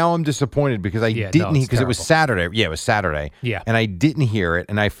it. See, now I'm disappointed because I Yeah, didn't, no, it's because it was terrible. Saturday. Yeah, it was Saturday. Yeah. And I didn't hear it.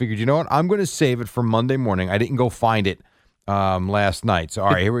 And I figured, you know what? I'm going to save it for Monday morning. I didn't go find it last night. So,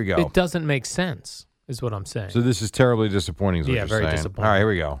 all right, here we go. It doesn't make sense, is what I'm saying. So this is terribly disappointing. Is what Yeah, you're very saying. disappointing. All right, here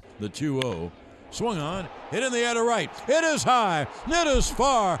we go. The 2-0. Swung on. Hit in the air to right. It is high. It is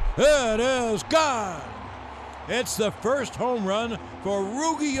far. It is gone. It's the first home run for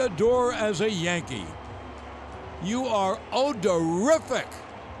Rougned Odor as a Yankee. You are odorific.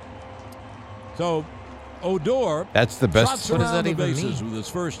 So, Odor That's the best. trots What does around that the even bases mean? with his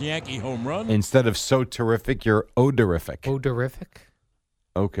first Yankee home run. Instead of so terrific, you're odorific. Odorific?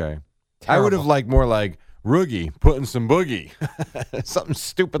 Okay. I would have Terrible. liked more like Roogie putting some boogie. Something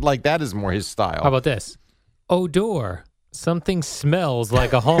stupid like that is more his style. How about this? Odor. Something smells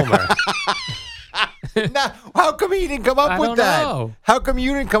like a homer. Now, how come he didn't come up I with don't that? know. How come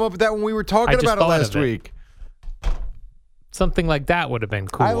you didn't come up with that when we were talking just about it thought last of it. week? Something like that would have been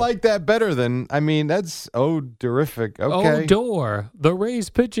cool. I like that better than, I mean, that's odorific. Okay. Odor. The Rays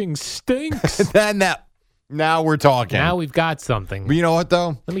pitching stinks. Then now we're talking. Now we've got something. But you know what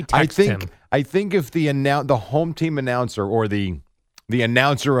though? Let me text him. I think if the home team announcer or the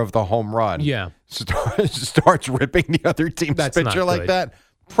announcer of the home run starts ripping the other team's That's pitcher not like good. that,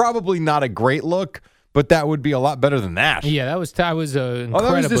 probably not a great look, but that would be a lot better than that. Yeah, that was incredibly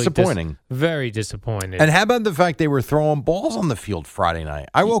that was disappointing. Very disappointed. And how about the fact they were throwing balls on the field Friday night?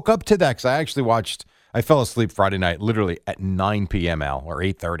 I woke up to that because I actually watched. I fell asleep Friday night, literally at 9 p.m. Al or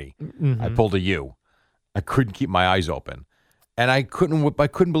 8:30. Mm-hmm. I pulled a U. I couldn't keep my eyes open, and I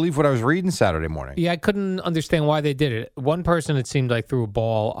couldn't believe what I was reading Saturday morning. Yeah, I couldn't understand why they did it. One person, it seemed like, threw a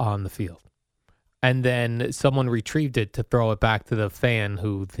ball on the field. And then someone retrieved it to throw it back to the fan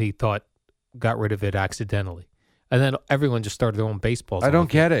who he thought got rid of it accidentally. And then everyone just started throwing baseballs. I on don't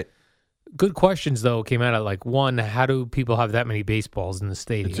the field. get it. Good questions, though, came out of like, one, how do people have that many baseballs in the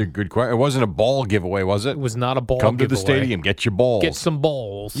stadium? It's a good question. It wasn't a ball giveaway, was it? It was not a ball Come to the giveaway. stadium, get your balls. Get some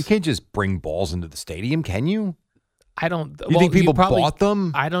balls. You can't just bring balls into the stadium, can you? I don't. You think people bought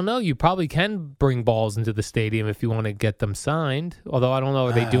them? I don't know. You probably can bring balls into the stadium if you want to get them signed. Although I don't know,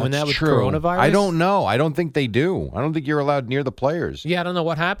 are they doing that That's with true. coronavirus? I don't know. I don't think they do. I don't think you're allowed near the players. Yeah, I don't know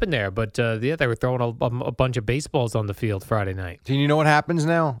what happened there, but yeah, they were throwing a bunch of baseballs on the field Friday night. Do you know what happens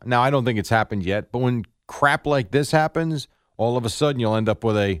now? Now, I don't think it's happened yet, but when crap like this happens, all of a sudden you'll end up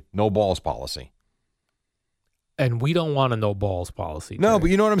with a no balls policy. And we don't want a no balls policy. No, Jerry. but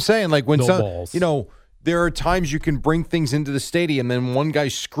you know what I'm saying? Like when No some, balls. there are times you can bring things into the stadium, then one guy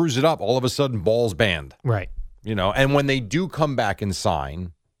screws it up, all of a sudden balls banned. Right. And when they do come back and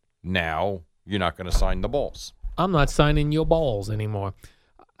sign, now you're not going to sign the balls. I'm not signing your balls anymore.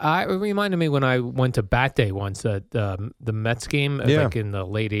 It reminded me when I went to Bat Day once at the Mets game, like in the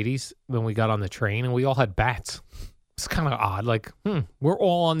late 80s, when we got on the train and we all had bats. It's kind of odd. Like, we're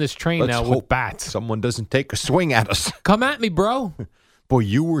all on this train Let's now hope with bats. Someone doesn't take a swing at us. Come at me, bro. Boy,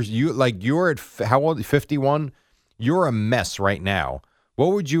 you're at how old? 51. You're a mess right now.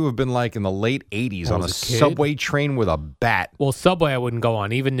 What would you have been like in the late 80s on a subway train with a bat? Well, subway I wouldn't go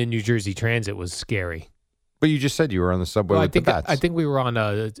on. Even the New Jersey Transit was scary. But you just said you were on the subway with the bats. I think we were on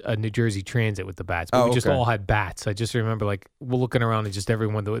a New Jersey Transit with the bats. But we just all had bats. I just remember we're looking around and just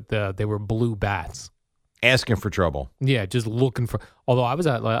everyone they were blue bats. Asking for trouble. Yeah, just looking for. Although I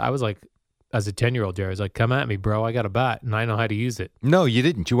was like as a 10-year-old, Jerry, I was like, "Come at me, bro! I got a bat and I know how to use it." No, you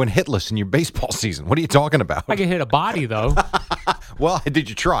didn't. You went hitless in your baseball season. What are you talking about? I can hit a body though. Well, did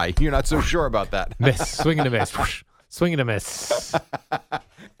you try? You're not so sure about that. Miss, swing and a miss, swing and a miss.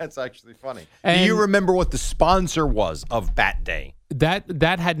 That's actually funny. And do you remember what the sponsor was of Bat Day?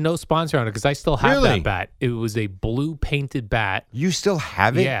 That had no sponsor on it because I still have that bat. It was a blue painted bat. You still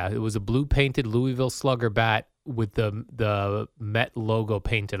have it? Yeah, it was a blue painted Louisville Slugger bat with the Met logo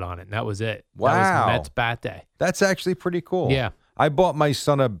painted on it. And that was it. Wow. That was Mets Bat Day. That's actually pretty cool. Yeah. I bought my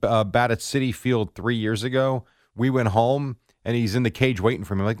son a bat at Citi Field 3 years ago. We went home, and he's in the cage waiting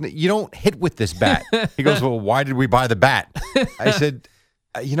for me. I'm like, you don't hit with this bat. He goes, well, why did we buy the bat? I said,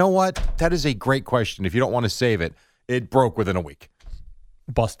 you know what? That is a great question. If you don't want to save it, it broke within a week.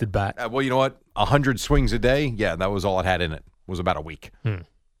 Busted bat. Well, you know what? 100 swings a day. Yeah, that was all it had in it. Was about a week. And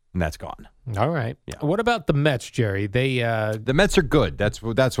that's gone. All right. Yeah. What about the Mets, Jerry? The Mets are good. That's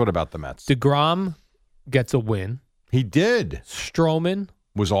what about the Mets. DeGrom gets a win. He did. Stroman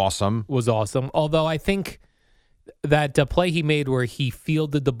was awesome. Although I think that play he made where he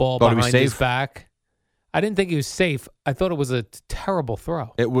fielded the ball behind his back, I didn't think he was safe. I thought it was a terrible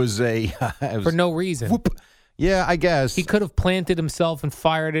throw. It was for no reason. Whoop. Yeah, I guess. He could have planted himself and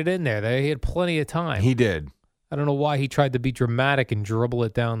fired it in there. He had plenty of time. He did. I don't know why he tried to be dramatic and dribble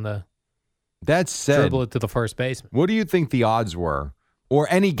it down the. That said, dribble it to the first baseman. What do you think the odds were, or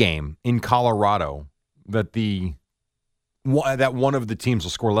any game in Colorado, that one of the teams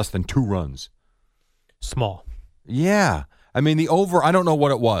will score less than 2 runs? Small. Yeah. I mean, the over, I don't know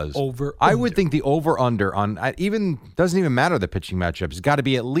what it was. I would think the over-under on, doesn't even matter the pitching matchup. It's got to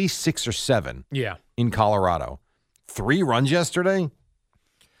be at least 6 or 7 in Colorado. 3 runs yesterday?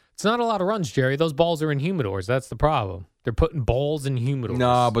 It's not a lot of runs, Jerry. Those balls are in humidors. That's the problem. They're putting balls in humidors.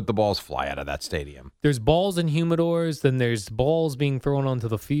 No, but the balls fly out of that stadium. There's balls in humidors, then there's balls being thrown onto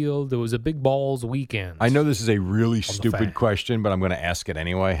the field. There was a big balls weekend. I know this is a really stupid question, but I'm going to ask it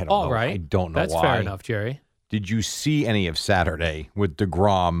anyway. I don't know That's why. That's fair enough, Jerry. Did you see any of Saturday with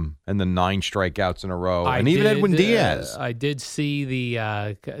DeGrom and the 9 strikeouts in a row, and even Edwin Diaz? I did see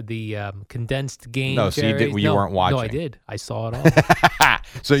the condensed game. No, so you weren't watching. No, I did. I saw it all.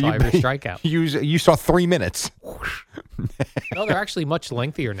 So saw every strikeout. You saw 3 minutes. No, they're actually much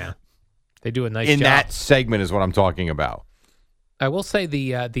lengthier now. They do a nice job. In that segment is what I'm talking about. I will say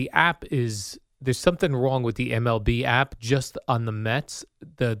the app is there's something wrong with the MLB app just on the Mets.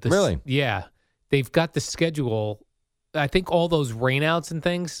 Really? Yeah. They've got the schedule. I think all those rainouts and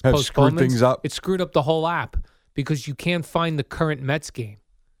things, have screwed things up. It screwed up the whole app because you can't find the current Mets game.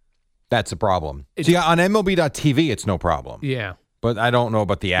 That's a problem. See, on MLB.TV, it's no problem. Yeah. But I don't know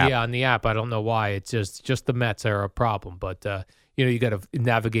about the app. Yeah, on the app, I don't know why. It's just the Mets are a problem. But, you got to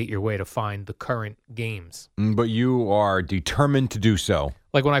navigate your way to find the current games. But you are determined to do so.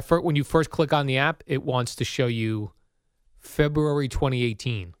 Like when you first click on the app, it wants to show you February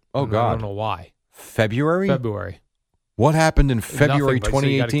 2018. Oh, God. I don't know why. February. What happened in February 2018? So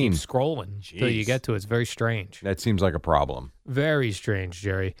you got to keep scrolling until you get to it. It's very strange. That seems like a problem. Very strange,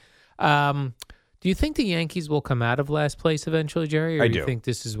 Jerry. Do you think the Yankees will come out of last place eventually, Jerry? Or I do do. you think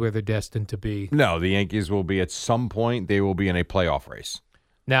this is where they're destined to be? No, the Yankees will be at some point. They will be in a playoff race.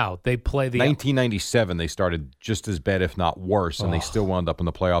 Now, they play the 1997, they started just as bad, if not worse, and they still wound up in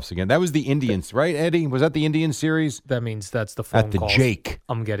the playoffs again. That was the Indians, right, Eddie? Was that the Indian series? That means that's the phone at the calls Jake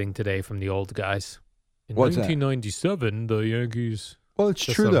I'm getting today from the old guys. In What's 1997, the Yankees. Well, it's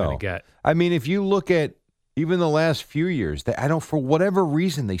true, though. I mean, if you look at even the last few years, for whatever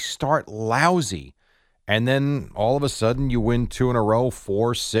reason, they start lousy. And then all of a sudden you win 2 in a row,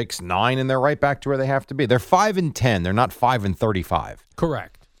 4, 6, 9, and they're right back to where they have to be. They're 5-10. They're not 5-35.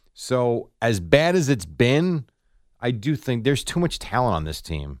 Correct. So as bad as it's been, I do think there's too much talent on this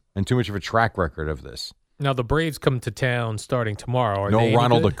team and too much of a track record of this. Now the Braves come to town starting tomorrow. Are no they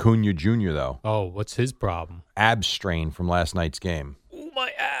Ronald any good? Acuna Jr. though. Oh, what's his problem? Ab strain from last night's game. Oh,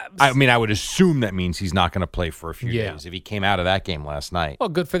 my abs. I mean, I would assume that means he's not going to play for a few days if he came out of that game last night. Well,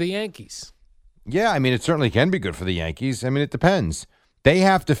 good for the Yankees. Yeah, I mean, it certainly can be good for the Yankees. I mean, it depends. They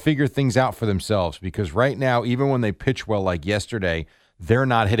have to figure things out for themselves because right now, even when they pitch well like yesterday, they're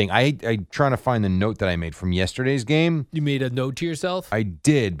not hitting. I'm trying to find the note that I made from yesterday's game. You made a note to yourself? I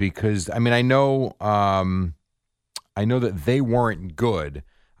did because, I mean, I know I know that they weren't good.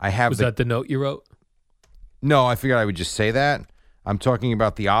 Was that the note you wrote? No, I figured I would just say that. I'm talking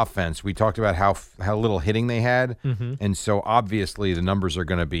about the offense. We talked about how little hitting they had, and so obviously the numbers are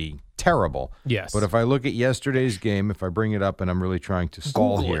going to be terrible. Yes. But if I look at yesterday's game, if I bring it up, and I'm really trying to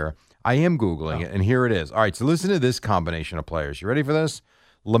stall here, I am Googling it, and here it is. All right, so listen to this combination of players. You ready for this?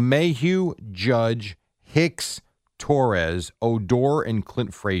 LeMahieu, Judge, Hicks, Torres, Odor, and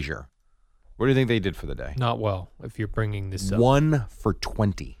Clint Frazier. What do you think they did for the day? Not well, if you're bringing this up. 1 for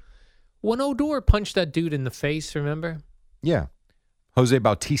 20. When Odor punched that dude in the face, remember? Yeah. Jose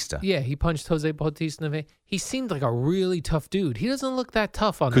Bautista. Yeah, he punched Jose Bautista in the face. He seemed like a really tough dude. He doesn't look that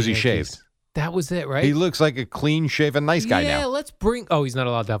tough on the Because he Yankees. shaved. That was it, right? He looks like a clean-shaven, nice guy now. Yeah, let's bring... Oh, he's not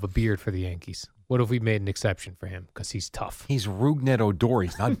allowed to have a beard for the Yankees. What if we made an exception for him? Because he's tough. He's Rougned Odor.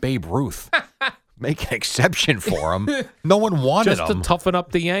 He's not Babe Ruth. Make an exception for him. No one wanted Just him. to toughen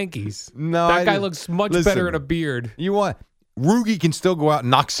up the Yankees. No, that guy looks much better in a beard. You want... Rugie can still go out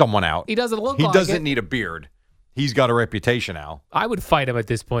and knock someone out. He doesn't look He like doesn't it. need a beard. He's got a reputation, Al. I would fight him at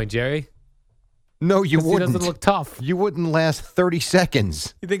this point, Jerry. No, you 'Cause wouldn't. He doesn't look tough. You wouldn't last 30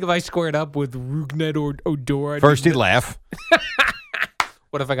 seconds. You think if I squared up with Rougned or Odor... First he'd laugh.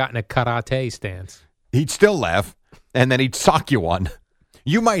 What if I got in a karate stance? He'd still laugh, and then he'd sock you one.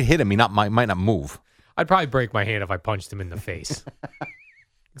 You might hit him. He might not move. I'd probably break my hand if I punched him in the face.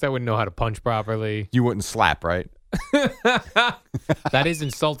 Because I wouldn't know how to punch properly. You wouldn't slap, right? That is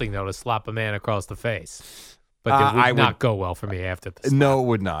insulting, though, to slap a man across the face. But it would not go well for me after the slap. No, it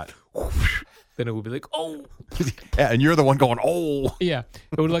would not. Then it would be like, oh. Yeah, and you're the one going, oh. Yeah.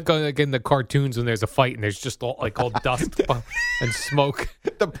 It would look like in the cartoons when there's a fight and there's just all dust and smoke.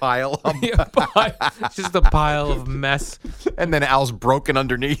 The pile. Just a pile of mess. And then Al's broken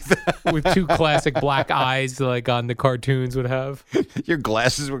underneath. With two classic black eyes like on the cartoons would have. Your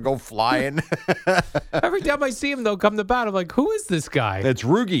glasses would go flying. Every time I see him, though, come to bat, I'm like, who is this guy? That's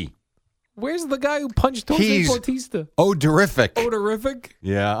Rugie. Where's the guy who punched Jose Bautista? Odorific. Odorific?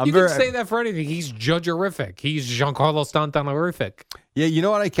 Yeah. You can say that for anything. He's Judge-orific. He's Giancarlo Stanton-orific. Yeah, you know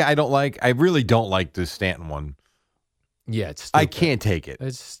what I don't like? I really don't like the Stanton one. Yeah, it's stupid. I can't take it.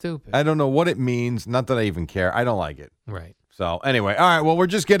 It's stupid. I don't know what it means. Not that I even care. I don't like it. Right. So anyway, all right, well, we're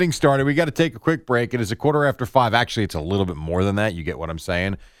just getting started. We got to take a quick break. It is 5:15. Actually, it's a little bit more than that. You get what I'm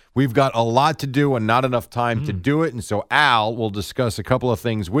saying? We've got a lot to do and not enough time to do it. And so Al will discuss a couple of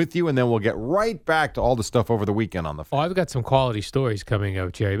things with you, and then we'll get right back to all the stuff over the weekend on the phone. Oh, I've got some quality stories coming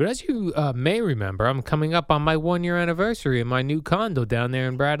up, Jerry. But as you may remember, I'm coming up on my 1-year anniversary in my new condo down there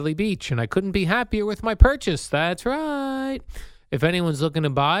in Bradley Beach, and I couldn't be happier with my purchase. That's right. If anyone's looking to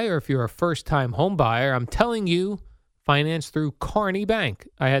buy, or if you're a first-time home buyer, I'm telling you, finance through Kearney Bank.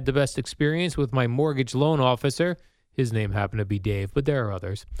 I had the best experience with my mortgage loan officer. His name happened to be Dave, but there are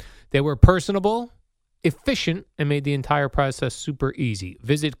others. They were personable, efficient, and made the entire process super easy.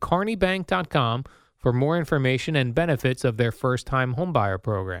 Visit KearneyBank.com for more information and benefits of their first-time homebuyer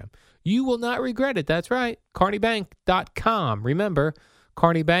program. You will not regret it. That's right. KearneyBank.com. Remember,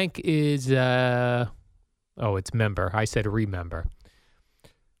 Kearney Bank is, it's member. I said remember.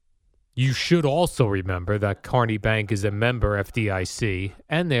 You should also remember that Kearney Bank is a member FDIC,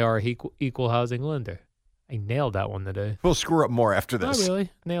 and they are an equal housing lender. I nailed that one today. We'll screw up more after this. Not really.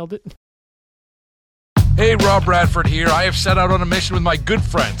 Nailed it. Hey, Rob Bradford here. I have set out on a mission with my good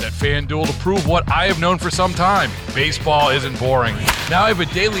friends at FanDuel to prove what I have known for some time. Baseball isn't boring. Now I have a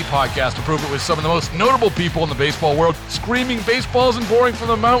daily podcast to prove it with some of the most notable people in the baseball world, screaming baseball isn't boring from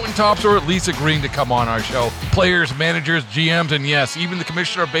the mountaintops, or at least agreeing to come on our show. Players, managers, GMs, and yes, even the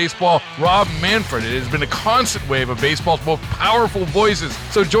commissioner of baseball, Rob Manfred. It has been a constant wave of baseball's most powerful voices.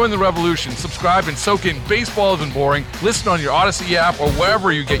 So join the revolution. Subscribe and soak in Baseball Isn't Boring. Listen on your Odyssey app or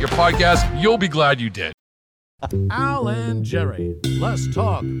wherever you get your podcasts. You'll be glad you did. Al and Jerry, less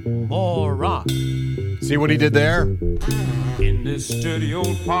talk, more rock. See what he did there? In this dirty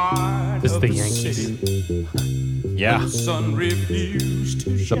old part This is of the the Yankees. city, Yeah. the sun refused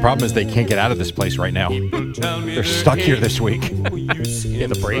to The problem is they can't get out of this place right now. They're stuck here this week. Yeah,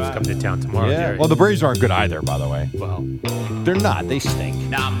 the Braves come to town tomorrow. Yeah. Jerry. Well, the Braves aren't good either, by the way. Well, They're not. They stink.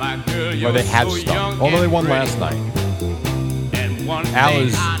 Now, my girl, Or they have stunk. Although they won last night. Al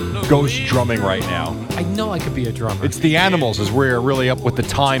is ghost drumming right now. I know I could be a drummer. It's the Animals as we're really up with the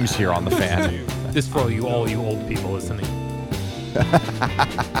times here on the fan. This for all you old people listening.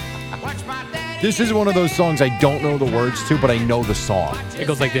 This is one of those songs I don't know the words to, but I know the song. It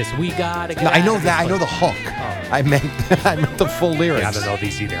goes like this. We gotta get No, I know out that. I of know the hook. I meant the full lyrics. Yeah, I don't know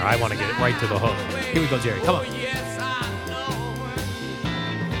these either. I want to get it right to the hook. Here we go, Jerry. Come on.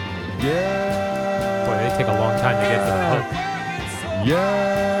 Yeah. Boy, they take a long time to get to the hook.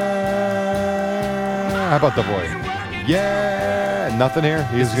 Yeah. How about the voice? Yeah. Nothing here.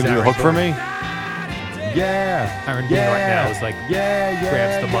 He's going to do a hook for me. Yeah. Aaron Dean right now is like,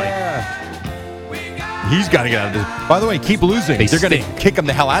 grabs the mic. He's got to get out of this. By the way, keep losing. They're going to kick him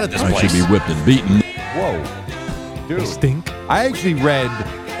the hell out of this place. I should be whipped and beaten. Whoa. Dude. They stink. I actually read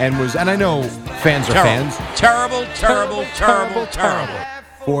and I know fans are fans. Terrible.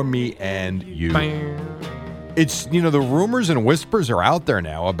 For me and you. It's, the rumors and whispers are out there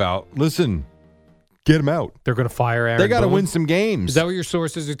now about, listen, get him out. They're going to fire Aaron They got to Boone? win some games. Is that what your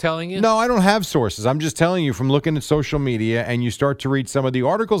sources are telling you? No, I don't have sources. I'm just telling you from looking at social media and you start to read some of the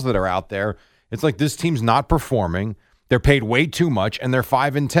articles that are out there. It's like this team's not performing. They're paid way too much and they're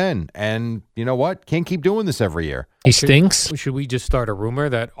 5-10. And you know what? Can't keep doing this every year. He stinks. Should we just start a rumor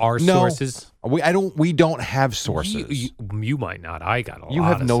that our sources? We don't have sources. You might not. I got a lot. You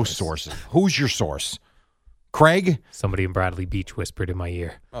have of no sources. Who's your source? Craig? Somebody in Bradley Beach whispered in my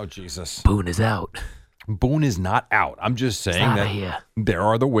ear. Oh, Jesus. Boone is out. Boone is not out. I'm just saying that there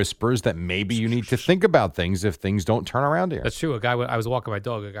are the whispers that maybe you need to think about things if things don't turn around here. That's true. I was walking my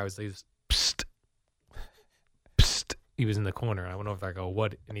dog. A guy was like, psst, psst. He was in the corner. I went over there. I go,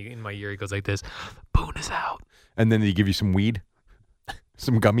 what? And in my ear, he goes like this, Boone is out. And then did he give you some weed?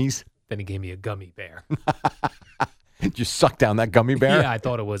 Some gummies? Then he gave me a gummy bear. Did you suck down that gummy bear? Yeah, I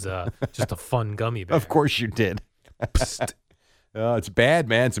thought it was just a fun gummy bear. Of course you did. It's bad,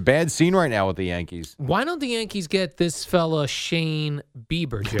 man. It's a bad scene right now with the Yankees. Why don't the Yankees get this fella Shane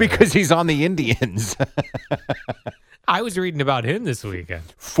Bieber, Jerry? Because he's on the Indians. I was reading about him this weekend.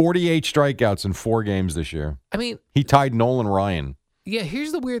 48 strikeouts in 4 games this year. I mean, he tied Nolan Ryan. Yeah,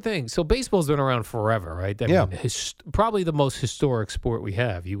 here's the weird thing. So baseball's been around forever, right? I mean, probably the most historic sport we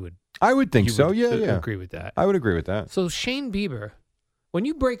have. I would think so. Yeah. Agree with that. I would agree with that. So Shane Bieber, when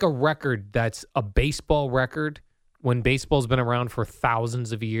you break a record that's a baseball record, when baseball's been around for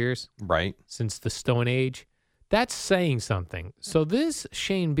thousands of years, right, since the Stone Age, that's saying something. So this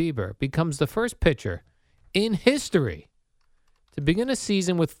Shane Bieber becomes the first pitcher in history to begin a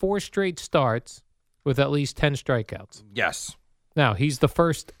season with 4 straight starts with at least 10 strikeouts. Yes. Now, he's the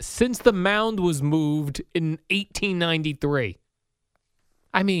first since the mound was moved in 1893.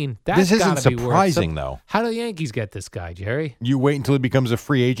 I mean, that's this isn't gotta be surprising, though. How do the Yankees get this guy, Jerry? You wait until he becomes a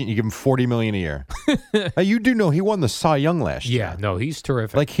free agent. You give him $40 million a year. Now, you do know he won the Cy Young last year. Yeah, no, he's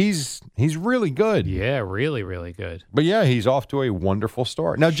terrific. Like he's really good. Yeah, really, really good. But yeah, he's off to a wonderful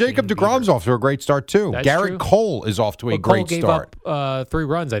start. Now, Jacob deGrom's off to a great start too. That's Garrett true. Cole is off to a great Cole start. Gave up 3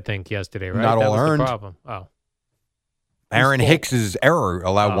 runs, I think, yesterday. Right? Not that all was earned. The problem. Oh. Aaron Hicks's error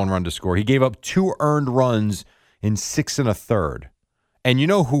allowed 1 run to score. He gave up 2 earned runs in 6 1/3. And you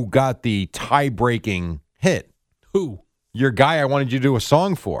know who got the tie-breaking hit? Who? Your guy I wanted you to do a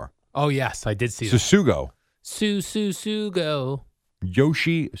song for. Oh, yes, I did see Susugo. Susugo.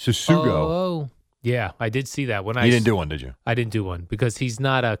 Yoshi Susugo. Oh. Yeah, I did see that. You didn't do one, did you? I didn't do one because he's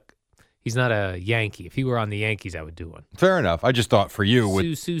not a Yankee. If he were on the Yankees, I would do one. Fair enough. I just thought for you with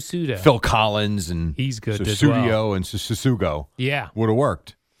Susuda. Phil Collins and he's good Susudio and Susugo. Yeah. Would have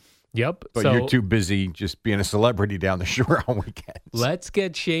worked. Yep. But you're too busy just being a celebrity down the shore on weekends. Let's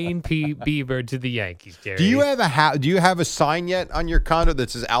get Shane Bieber to the Yankees, Jerry. Do you have a sign yet on your condo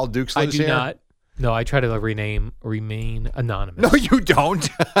that says Al Dukes lives here? I do not. No, I try to remain anonymous. No, you don't.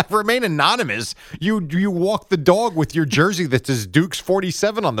 Remain anonymous. You walk the dog with your jersey that says Dukes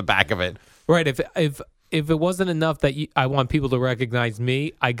 47 on the back of it. Right. If it wasn't enough that I want people to recognize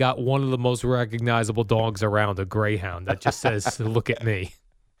me, I got one of the most recognizable dogs around, a greyhound that just says, "Look at me."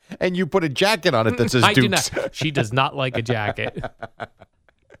 And you put a jacket on it that says I Dukes. do not. She does not like a jacket.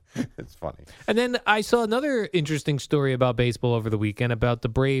 It's funny. And then I saw another interesting story about baseball over the weekend about the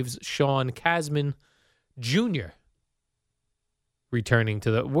Braves' Sean Kazman Jr. returning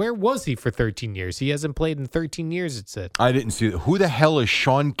to where was he for 13 years? He hasn't played in 13 years, it said. I didn't see that. Who the hell is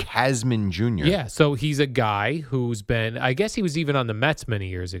Sean Kazman Jr.? Yeah, so he's a guy who's been, I guess he was even on the Mets many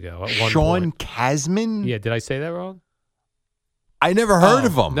years ago. At one Sean point. Kazman? Yeah, did I say that wrong? I never heard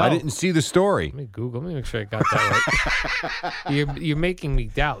of him. No. I didn't see the story. Let me Google. Let me make sure I got that right. You're making me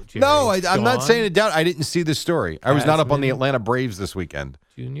doubt, Jerry. No, I'm not Sean saying a doubt. I didn't see the story. I was not up on the Kazman Atlanta Braves this weekend.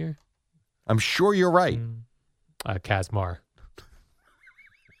 Jr.? I'm sure you're right. Kazmar.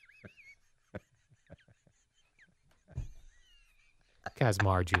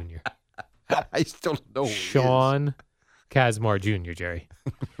 Kazmar Jr. I still don't know who Sean Kazmar Jr., Jerry.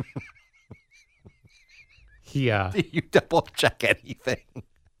 He, Do you double check anything?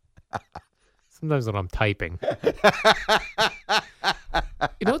 Sometimes when I'm typing. You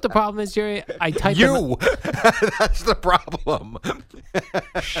know what the problem is, Jerry? I type That's the problem.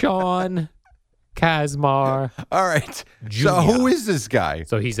 Sean Kazmar. All right. Jr. So who is this guy?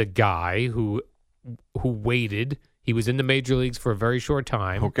 So he's a guy who waited. He was in the major leagues for a very short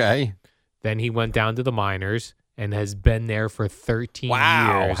time. Okay. Then he went down to the minors and has been there for 13 years.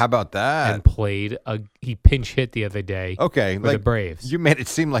 How about that? And played he pinch hit the other day. Okay, for the Braves. You made it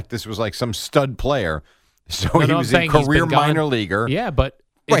seem like this was like some stud player. So No, he I'm was a saying he's career been gone- minor leaguer. Yeah, but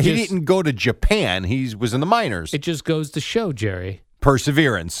Right, he didn't go to Japan. He was in the minors. It just goes to show, Jerry.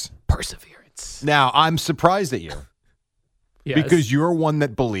 Perseverance. Now, I'm surprised at you. Yes. Because you're one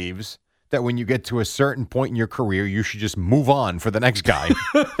that believes that when you get to a certain point in your career, you should just move on for the next guy,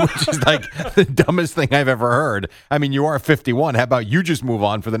 which is like the dumbest thing I've ever heard. I mean, you are 51. How about you just move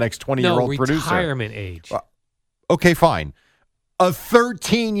on for the next 20-year-old producer? Retirement age. Okay, fine. A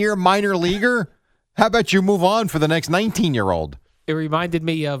 13-year minor leaguer? How about you move on for the next 19-year-old? It reminded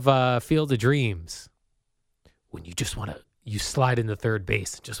me of Field of Dreams. When you just want to, you slide into third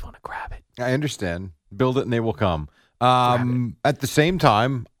base and just want to grab it. I understand. Build it and they will come. At the same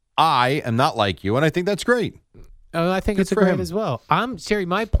time, I am not like you, and I think that's great. I think Good it's for great him. as well. Jerry,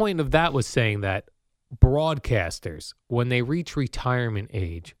 my point of that was saying that broadcasters, when they reach retirement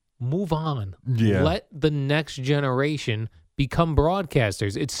age, move on. Yeah. Let the next generation become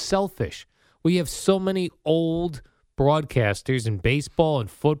broadcasters. It's selfish. We have so many old broadcasters in baseball and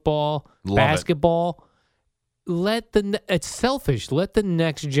football, Love it. basketball. It's selfish. Let the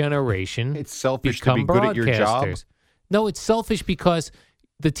next generation It's selfish to become be good at your job. broadcasters. No, it's selfish because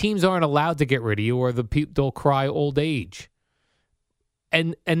the teams aren't allowed to get rid of you, or they'll cry old age.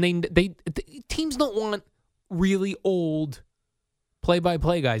 And the teams don't want really old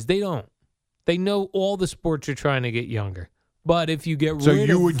play-by-play guys. They don't. They know all the sports are trying to get younger. But if you get So rid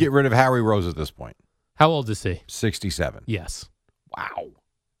you of, would get rid of Harry Rose at this point? how old is he? 67. Yes. Wow.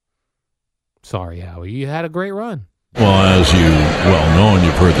 Sorry, Howie. You had a great run. Well, as you well know, and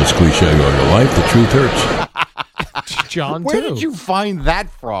you've heard this cliche all your life, the truth hurts. John, Where too. did you find that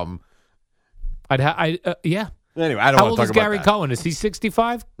from? Yeah. Anyway, I don't How want old to is talk about Gary that. Cohen? Is he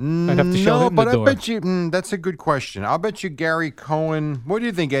 65? I'd have to show No, him but the door. I bet you that's a good question. I'll bet you Gary Cohen. What do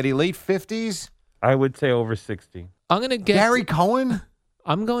you think, Eddie? Late 50s? I would say over 60. I'm going to get Gary Cohen?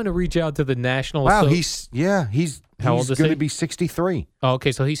 I'm going to reach out to the National. Wow, Asso- he's How old is going he? to be 63. Oh,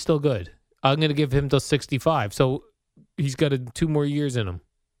 okay, so he's still good. I'm going to give him till 65. So he's got 2 more years in him.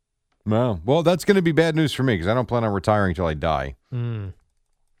 Wow. Well, that's going to be bad news for me because I don't plan on retiring until I die.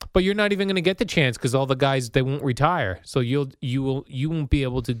 But you're not even going to get the chance because all the guys, they won't retire. So you won't be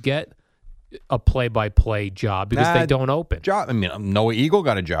able to get a play-by-play job because they don't open. I mean, Noah Eagle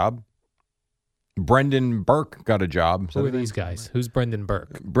got a job. Brendan Burke got a job. Who are these guys? Who's Brendan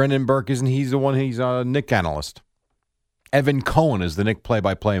Burke? Brendan Burke, isn't he's the one? He's a Nick analyst. Evan Cohen is the Nick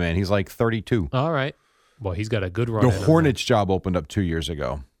play-by-play man. He's like 32. All right. Well, he's got a good run. The in him. Hornets job opened up 2 years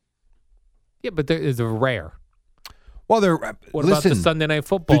ago. Yeah, but they're rare. Well, What about the Sunday Night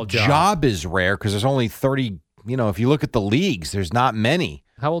Football the job? job is rare because there's only 30. You know, if you look at the leagues, there's not many.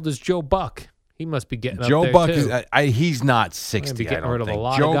 How old is Joe Buck? He must be getting Joe up there Buck too. is he's not Be 60. I getting don't rid of a think.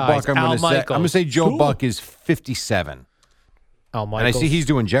 lot Joe of guys. Buck. I'm Al going to say Joe Michaels. Buck is 57. Al And I Michaels. see he's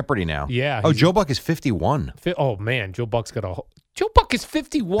doing Jeopardy now. Yeah, Oh, he's- Joe Buck is 51. Oh man, Joe Buck's got Joe Buck is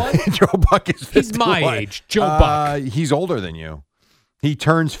 51. Joe Buck is 51. He's my age. Joe Buck. He's older than you. He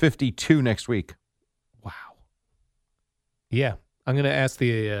turns 52 next week. Yeah, I'm going to ask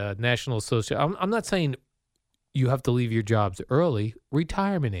the National Association. I'm not saying you have to leave your jobs early.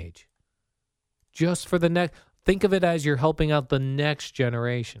 Retirement age, just for the next. Think of it as you're helping out the next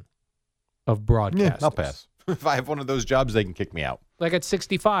generation of broadcasters. Yeah, I'll pass. If I have one of those jobs, they can kick me out. Like at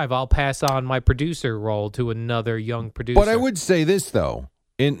 65, I'll pass on my producer role to another young producer. But I would say this though,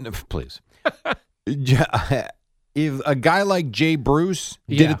 please, if a guy like Jay Bruce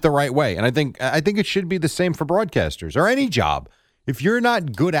did Yeah. it the right way, and I think it should be the same for broadcasters or any job. If you're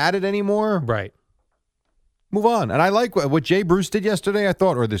not good at it anymore, right, move on. And I like what Jay Bruce did yesterday. I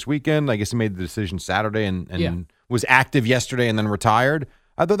thought, or this weekend. I guess he made the decision Saturday and Yeah. was active yesterday and then retired.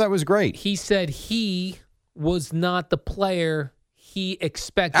 I thought that was great. He said he was not the player he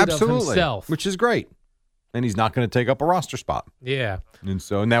expected of Absolutely, himself. which is great. And he's not going to take up a roster spot. Yeah. And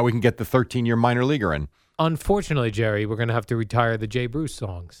so now we can get the 13-year minor leaguer in. Unfortunately, Jerry, we're going to have to retire the Jay Bruce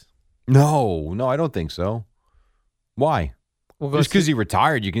songs. No, I don't think so. Why? We'll go Just because he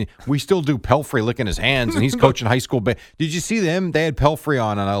retired, we still do Pelfrey licking his hands, and he's coaching high school. Did you see them? They had Pelfrey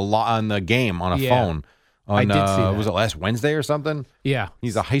on the game on a Yeah. phone. I did see that. Was it last Wednesday or something? Yeah.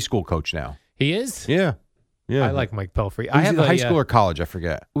 He's a high school coach now. He is? Yeah. I like Mike Pelfrey. I have high school or college, I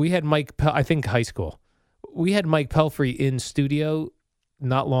forget. We had I think high school. We had Mike Pelfrey in studio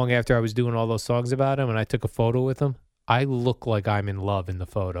not long after I was doing all those songs about him, and I took a photo with him. I look like I'm in love in the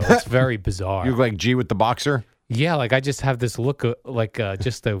photo. It's very bizarre. You look like G with the boxer? Yeah, like I just have this look like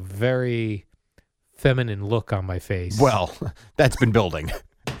just a very feminine look on my face. Well, that's been building.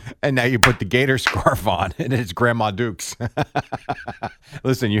 And now you put the gator scarf on, and it's Grandma Duke's.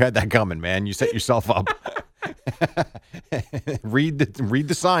 Listen, you had that coming, man. You set yourself up. Read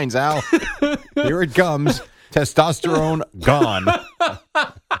the signs, Al. Here it comes. Testosterone gone.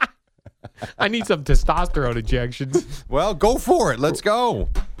 I need some testosterone injections. Well, go for it. Let's go.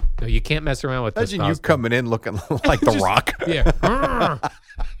 No, you can't mess around with Imagine testosterone. you coming in looking like The Rock. Yeah.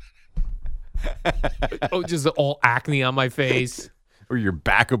 Oh, just all acne on my face. Or your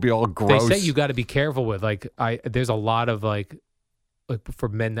back will be all gross. They say you got to be careful with there's a lot of like for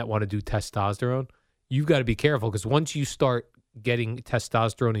men that want to do testosterone, you've got to be careful because once you start getting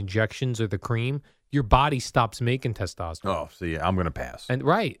testosterone injections or the cream, your body stops making testosterone. Oh, see, I'm going to pass.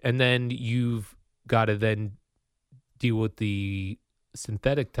 And then you've got to then deal with the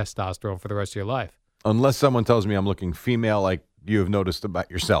synthetic testosterone for the rest of your life. Unless someone tells me I'm looking female like you have noticed about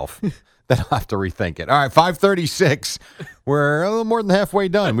yourself. Then I'll have to rethink it. All right, 5:36. We're a little more than halfway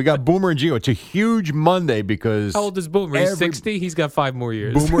done. We got Boomer and Gio. It's a huge Monday because... How old is Boomer? He's 60? He's got 5 more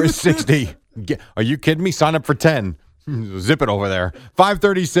years. Boomer is 60. Are you kidding me? Sign up for 10. Zip it over there.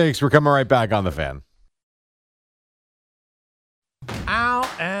 5:36. We're coming right back on The Fan. Al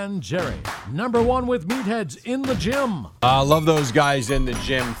and Jerry, number one with meatheads in the gym. I love those guys in the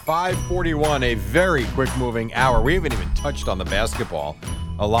gym. 5:41, a very quick-moving hour. We haven't even touched on the basketball.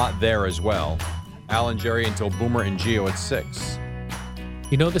 A lot there as well. Al and Jerry until Boomer and Gio at 6.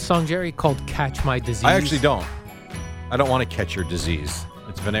 You know the song, Jerry, called Catch My Disease? I actually don't. I don't want to catch your disease.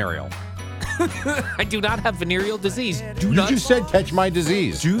 It's venereal. I do not have venereal disease. You just said catch my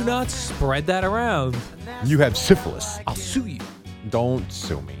disease. Do not spread that around. You have syphilis. I'll sue you. Don't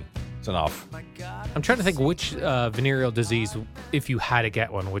sue me. It's enough. I'm trying to think which venereal disease, if you had to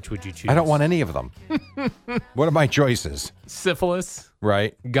get one, which would you choose? I don't want any of them. What are my choices? Syphilis.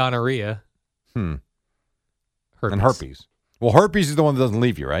 Right. Gonorrhea. Herpes. Herpes. And herpes. Well, herpes is the one that doesn't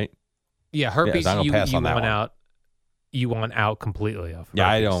leave you, right? Yeah, herpes I don't you pass on that want one. out. You want out completely of.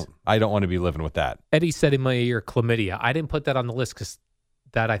 Yeah, herpes. I don't want to be living with that. Eddie said in my ear chlamydia. I didn't put that on the list because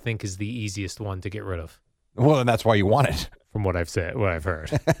that I think is the easiest one to get rid of. Well, then that's why you want it. From what I've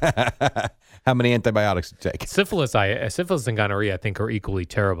heard. How many antibiotics do you take? Syphilis and gonorrhea, I think, are equally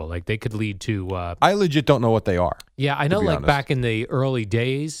terrible. Like they could lead to. I legit don't know what they are. Yeah, I know. be Like honest. back in the early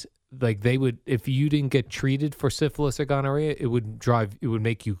days, like they would, if you didn't get treated for syphilis or gonorrhea, it would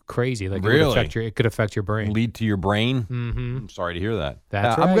make you crazy. Like Really? it could affect your brain. Lead to your brain. Mm-hmm. I'm sorry to hear that.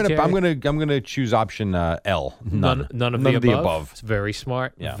 That's I'm right, gonna choose option L. None of the above. It's very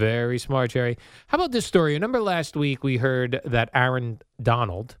smart. Yeah. Very smart, Jerry. How about this story? Remember last week we heard that Aaron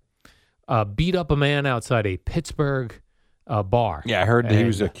Donald beat up a man outside a Pittsburgh bar. Yeah, I heard that he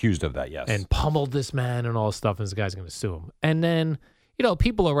was accused of that. Yes, and pummeled this man and all this stuff, and this guy's going to sue him. And then,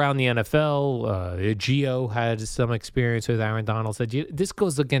 people around the NFL, Gio had some experience with Aaron Donald, said, this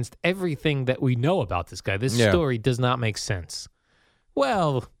goes against everything that we know about this guy. This story does not make sense.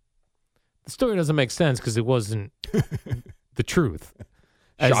 Well, the story doesn't make sense because it wasn't the truth.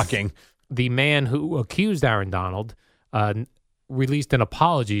 Shocking. The man who accused Aaron Donald released an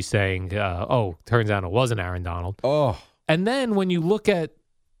apology saying, turns out it wasn't Aaron Donald. Oh. And then when you look at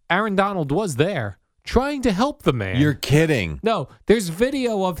Aaron Donald was there trying to help the man. You're kidding. No, there's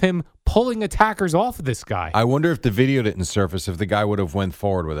video of him pulling attackers off of this guy. I wonder if the video didn't surface, if the guy would have went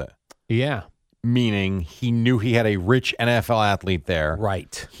forward with it. Yeah. Meaning he knew he had a rich NFL athlete there.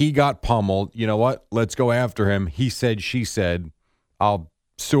 Right. He got pummeled. You know what? Let's go after him. He said, she said, I'll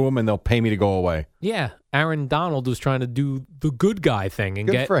sue him and they'll pay me to go away. Yeah. Aaron Donald was trying to do the good guy thing and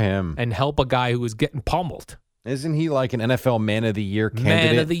Good for him. And help a guy who was getting pummeled. Isn't he like an NFL Man of the Year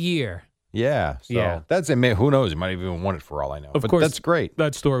candidate? Man of the Year. Yeah. So Yeah. that's it. Who knows? He might have even won it for all I know. Of but course, that's great.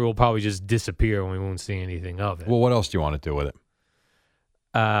 That story will probably just disappear and we won't see anything of it. Well, what else do you want to do with it?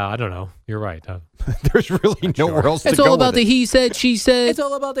 I don't know. You're right. There's really nowhere else to go. It's all about with the he said, she said. It's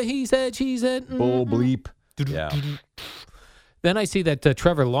all about the he said, she said. Bull bleep. Yeah. Then I see that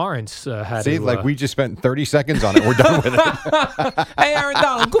Trevor Lawrence had See, like we just spent 30 seconds on it. We're done with it. Hey, Aaron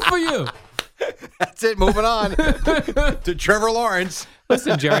Donald, good for you. That's it. Moving on to Trevor Lawrence.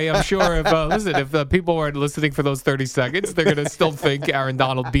 Listen, Jerry, I'm sure if people weren't listening for those 30 seconds, they're going to still think Aaron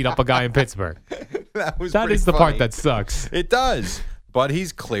Donald beat up a guy in Pittsburgh. That is the funny. part that sucks. It does. But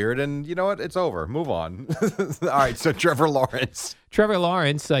he's cleared, and you know what? It's over. Move on. All right, so Trevor Lawrence. Trevor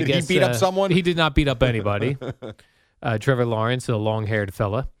Lawrence, I guess. Did he beat up someone? He did not beat up anybody. Trevor Lawrence, a long-haired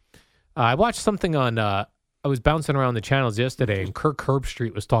fella. I watched something on, I was bouncing around the channels yesterday, and Kirk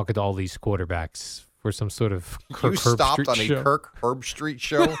Herbstreit was talking to all these quarterbacks for some sort of Kirk You stopped Herbstreit on show. a Kirk Herbstreit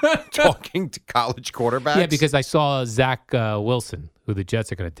show talking to college quarterbacks? Yeah, because I saw Zach Wilson, who the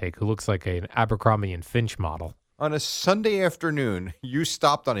Jets are going to take, who looks like an Abercrombie and Finch model. On a Sunday afternoon, you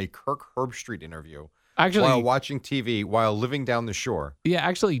stopped on a Kirk Herbstreit interview Actually, while watching TV, while living down the shore. Yeah,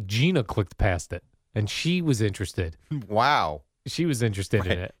 actually, Gina clicked past it, and she was interested. Wow. She was interested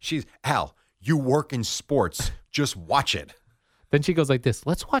in it. She's, Al, you work in sports. Just watch it. Then she goes like this,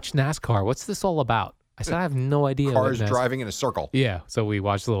 let's watch NASCAR. What's this all about? I said, I have no idea. Cars driving in a circle. Yeah, so we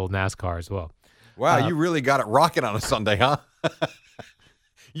watched a little NASCAR as well. Wow, you really got it rocking on a Sunday, huh?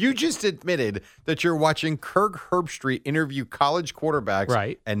 You just admitted that you're watching Kirk Herbstreit interview college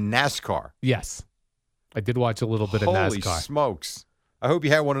quarterbacks and NASCAR. Yes. I did watch a little bit of NASCAR. Holy smokes. I hope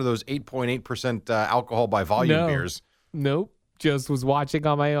you had one of those 8.8% alcohol by volume beers. Nope. Just was watching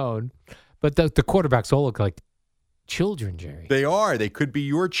on my own. But the quarterbacks all look like children, Jerry. They are. They could be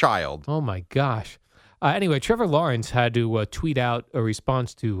your child. Oh, my gosh. Anyway, Trevor Lawrence had to tweet out a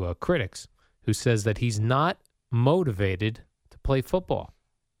response to critics who says that he's not motivated to play football.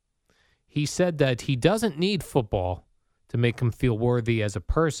 He said that he doesn't need football to make him feel worthy as a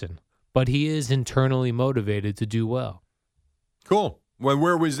person, but he is internally motivated to do well. Cool. Well,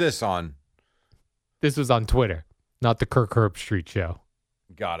 where was this on? This was on Twitter, not the Kirk Herbstreit show.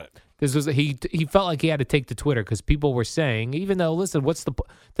 Got it. This was he felt like he had to take to Twitter because people were saying, even though, listen,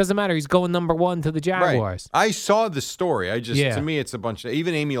 doesn't matter. He's going number one to the Jaguars. Right. I saw the story. To me, it's a bunch of,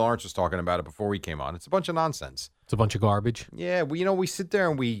 even Amy Lawrence was talking about it before we came on. It's a bunch of nonsense. It's a bunch of garbage. Yeah. We sit there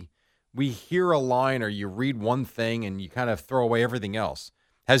and we hear a line or you read one thing and you kind of throw away everything else.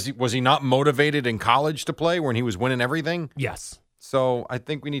 Was he not motivated in college to play when he was winning everything? Yes. So I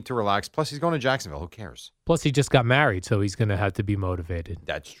think we need to relax. Plus, he's going to Jacksonville. Who cares? Plus, he just got married, so he's going to have to be motivated.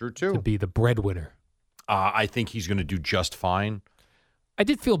 That's true, too. To be the breadwinner. I think he's going to do just fine. I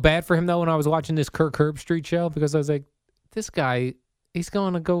did feel bad for him, though, when I was watching this Kirk Herbstreit show, because I was like, this guy, he's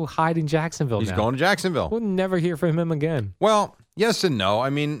going to go hide in Jacksonville now. He's going to Jacksonville. We'll never hear from him again. Well, yes and no.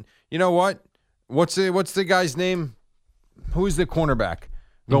 I mean, you know what? What's the guy's name? Who's the cornerback?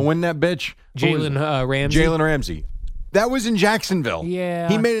 Go win that bitch? Jalen Ramsey. Jalen Ramsey. That was in Jacksonville. Yeah.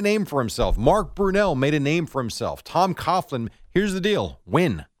 He made a name for himself. Mark Brunell made a name for himself. Tom Coughlin, here's the deal.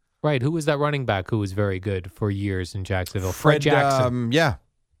 Win. Right. Who was that running back who was very good for years in Jacksonville? Fred Jackson. Yeah.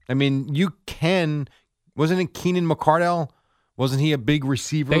 I mean, wasn't it Keenan McCardell? Wasn't he a big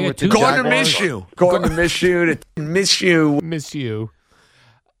receiver with the Jaguars? Going to miss you. Going to miss you. To miss you. Miss you.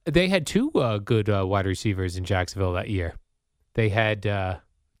 They had two good wide receivers in Jacksonville that year. They had, do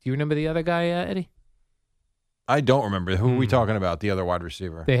you remember the other guy, Eddie? I don't remember. Who are we talking about, the other wide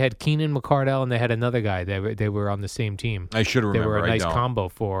receiver? They had Keenan McCardell, and they had another guy. They were on the same team. I should remember. They were a nice combo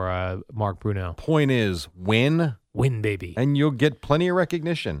for Mark Brunell. Point is, win. Win, baby. And you'll get plenty of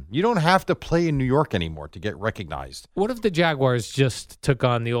recognition. You don't have to play in New York anymore to get recognized. What if the Jaguars just took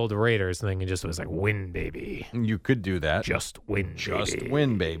on the old Raiders thing and just was like, win, baby? You could do that. Just win, Just baby.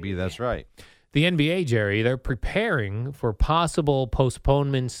 win, baby. That's right. The NBA, Jerry, they're preparing for possible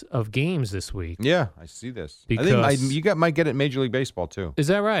postponements of games this week. Yeah, I see this. Because I think you might get it in Major League Baseball, too. Is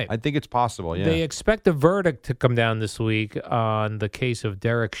that right? I think it's possible, yeah. They expect a verdict to come down this week on the case of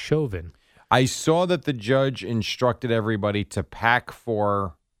Derek Chauvin. I saw that the judge instructed everybody to pack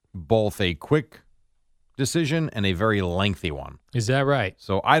for both a quick decision and a very lengthy one. Is that right?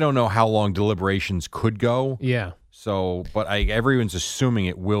 So I don't know how long deliberations could go. Yeah. So, but everyone's assuming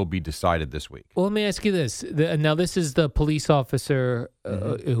it will be decided this week. Well, let me ask you this. Now, this is the police officer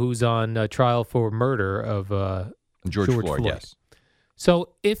who's on trial for murder of George Floyd, yes. So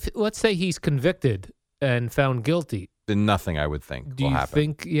if, let's say he's convicted and found guilty. Then nothing, I would think, will happen. Do you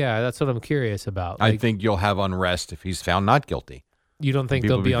think, yeah, that's what I'm curious about. I think you'll have unrest if he's found not guilty. You don't think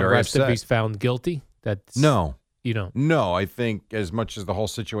there'll be unrest if he's found guilty? No. You don't? No, I think as much as the whole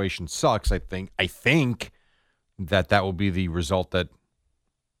situation sucks, I think that will be the result that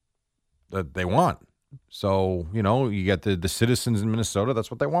they want. So, you get the citizens in Minnesota,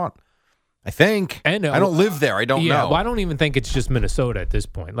 that's what they want. I think. And I don't live there. I don't know. Well, I don't even think it's just Minnesota at this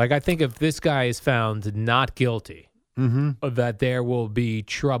point. Like, I think if this guy is found not guilty, that there will be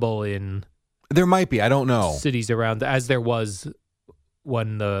trouble in. There might be. I don't know. Cities around, as there was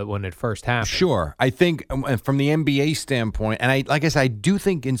when it first happened. Sure. I think from the NBA standpoint, and I do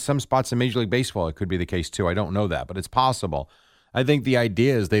think in some spots in Major League Baseball it could be the case too. I don't know that, but it's possible. I think the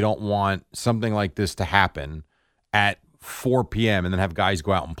idea is they don't want something like this to happen at 4 p.m. and then have guys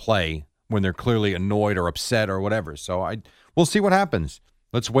go out and play when they're clearly annoyed or upset or whatever. So we'll see what happens.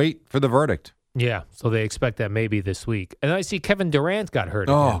 Let's wait for the verdict. Yeah, so they expect that maybe this week. And I see Kevin Durant got hurt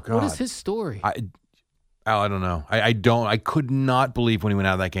Oh, again. God. What is his story? I don't know. I could not believe when he went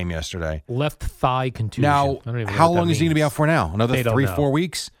out of that game yesterday. Left thigh contusion. Now, I don't even know how what that long is he going to be means. out for now? Another They don't 3-4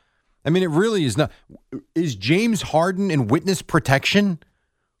 weeks? I mean, it really is not. Is James Harden in witness protection?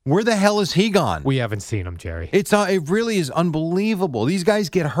 Where the hell is he gone? We haven't seen him, Jerry. It really is unbelievable. These guys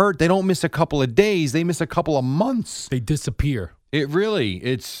get hurt. They don't miss a couple of days. They miss a couple of months. They disappear. I'm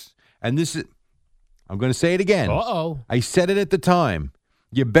going to say it again. Uh-oh. I said it at the time.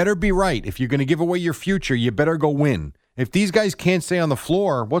 You better be right. If you're going to give away your future, you better go win. If these guys can't stay on the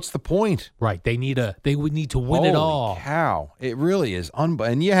floor, what's the point? Right. They would need to win it all. Holy cow. It really is.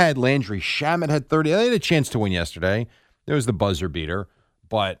 And you had Landry Shamet had 30. They had a chance to win yesterday. There was the buzzer beater.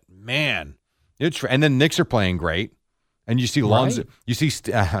 But, man, and then Knicks are playing great. And you see Lonzo. Right. You see,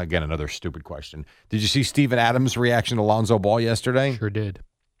 again, another stupid question. Did you see Steven Adams' reaction to Lonzo Ball yesterday? Sure did.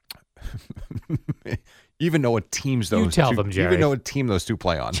 You even know what teams those You tell them, Jerry. You even know what team those two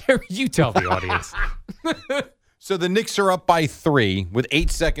play on. Jerry, you tell the audience. So the Knicks are up by 3 with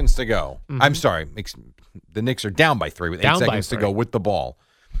 8 seconds to go. Mm-hmm. I'm sorry. The Knicks are down by 3 with 8 seconds to go with the ball.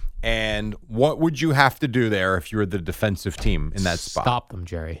 And what would you have to do there if you were the defensive team in that spot? Stop them,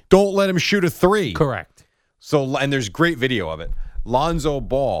 Jerry. Don't let him shoot a 3. Correct. So, and there's great video of it. Lonzo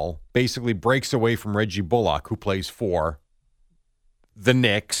Ball basically breaks away from Reggie Bullock, who plays for the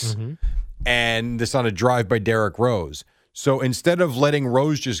Knicks, and this on a drive by Derrick Rose. So instead of letting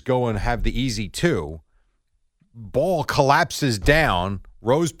Rose just go and have the easy 2, Ball collapses down.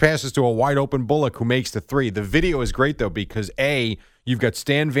 Rose passes to a wide open Bullock, who makes the 3. The video is great, though, because you've got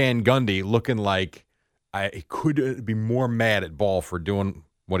Stan Van Gundy looking like I could be more mad at Ball for doing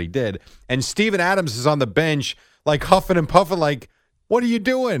what he did. And Steven Adams is on the bench, like huffing and puffing, like, what are you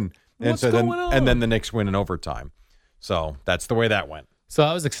doing? What's going on? And then the Knicks win in overtime. So that's the way that went. So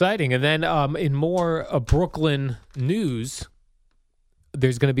that was exciting. And then in more Brooklyn news,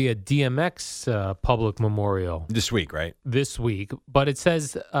 there's going to be a DMX public memorial. This week, right? This week. But it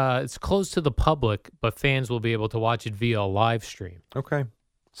says it's closed to the public, but fans will be able to watch it via a live stream. Okay.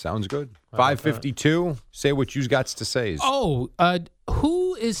 Sounds good. 5:52. Say what you got to say.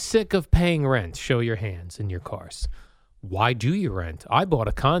 Who is sick of paying rent? Show your hands in your cars. Why do you rent? I bought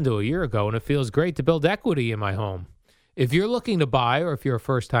a condo a year ago, and it feels great to build equity in my home. If you're looking to buy, or if you're a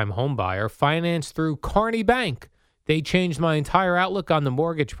first-time home buyer, finance through Kearney Bank. They changed my entire outlook on the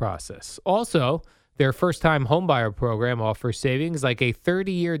mortgage process. Also, their first-time homebuyer program offers savings like a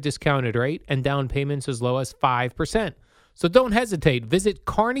 30-year discounted rate and down payments as low as 5%. So don't hesitate. Visit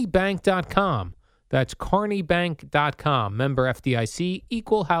KearneyBank.com. That's KearneyBank.com. Member FDIC,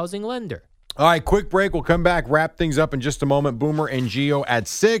 equal housing lender. All right, quick break. We'll come back, wrap things up in just a moment. Boomer and Gio at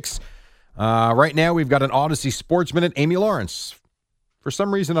 6. Right now, we've got an Odyssey Sports Minute. Amy Lawrence, for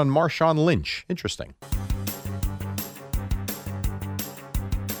some reason, on Marshawn Lynch. Interesting.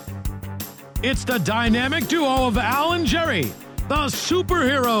 It's the dynamic duo of Al and Jerry, the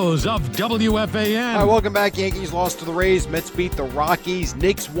superheroes of WFAN. All right, welcome back. Yankees lost to the Rays. Mets beat the Rockies.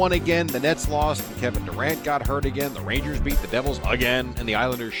 Knicks won again. The Nets lost. Kevin Durant got hurt again. The Rangers beat the Devils again. And the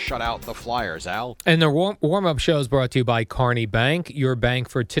Islanders shut out the Flyers. Al? And the warm-up show is brought to you by Kearney Bank, your bank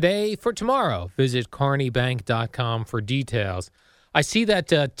for today, for tomorrow. Visit KearneyBank.com for details. I see that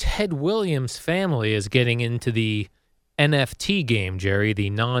Ted Williams' family is getting into the NFT game, Jerry,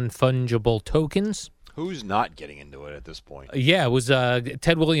 the non-fungible tokens. Who's not getting into it at this point? Yeah, it was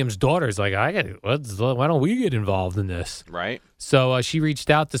Ted Williams' daughter's like, why don't we get involved in this? Right. So she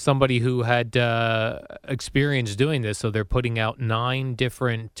reached out to somebody who had experience doing this. So they're putting out 9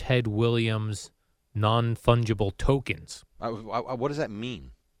 different Ted Williams non-fungible tokens. What does that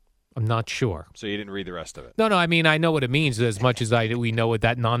mean? I'm not sure. So you didn't read the rest of it? No, I mean, I know what it means as much as we know what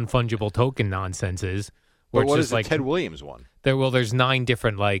that non-fungible token nonsense is. But what is the Ted Williams one? There's 9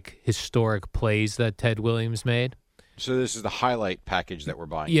 different historic plays that Ted Williams made. So this is the highlight package that we're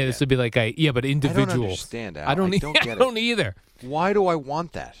buying. Yeah, this would be like but individuals. I don't understand, Al. I don't get it. I don't either. Why do I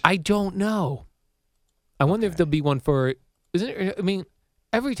want that? I don't know. I wonder if there'll be one for. I mean,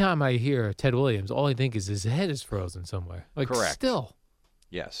 every time I hear Ted Williams, all I think is his head is frozen somewhere. Like correct. Still.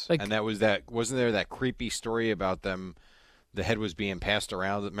 Yes, and wasn't there that creepy story about them? The head was being passed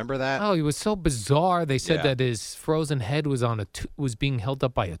around. Remember that? Oh, it was so bizarre. They said that his frozen head was was being held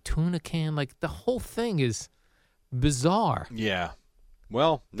up by a tuna can. Like the whole thing is bizarre. Yeah.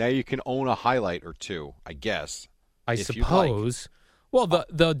 Well, now you can own a highlight or two, I guess. I suppose. Well,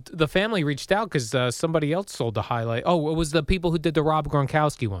 the family reached out because somebody else sold the highlight. Oh, it was the people who did the Rob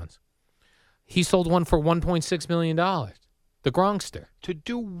Gronkowski ones. He sold one for $1.6 million. The Gronkster. To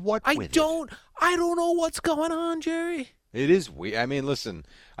do what? I don't know what's going on, Jerry. It is weird. I mean, listen,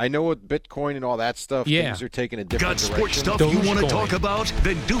 I know with Bitcoin and all that stuff, things are taking a different direction. Got sports stuff you want to talk about?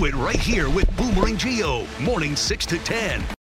 Then do it right here with Boomer and Gio, morning 6 to 10.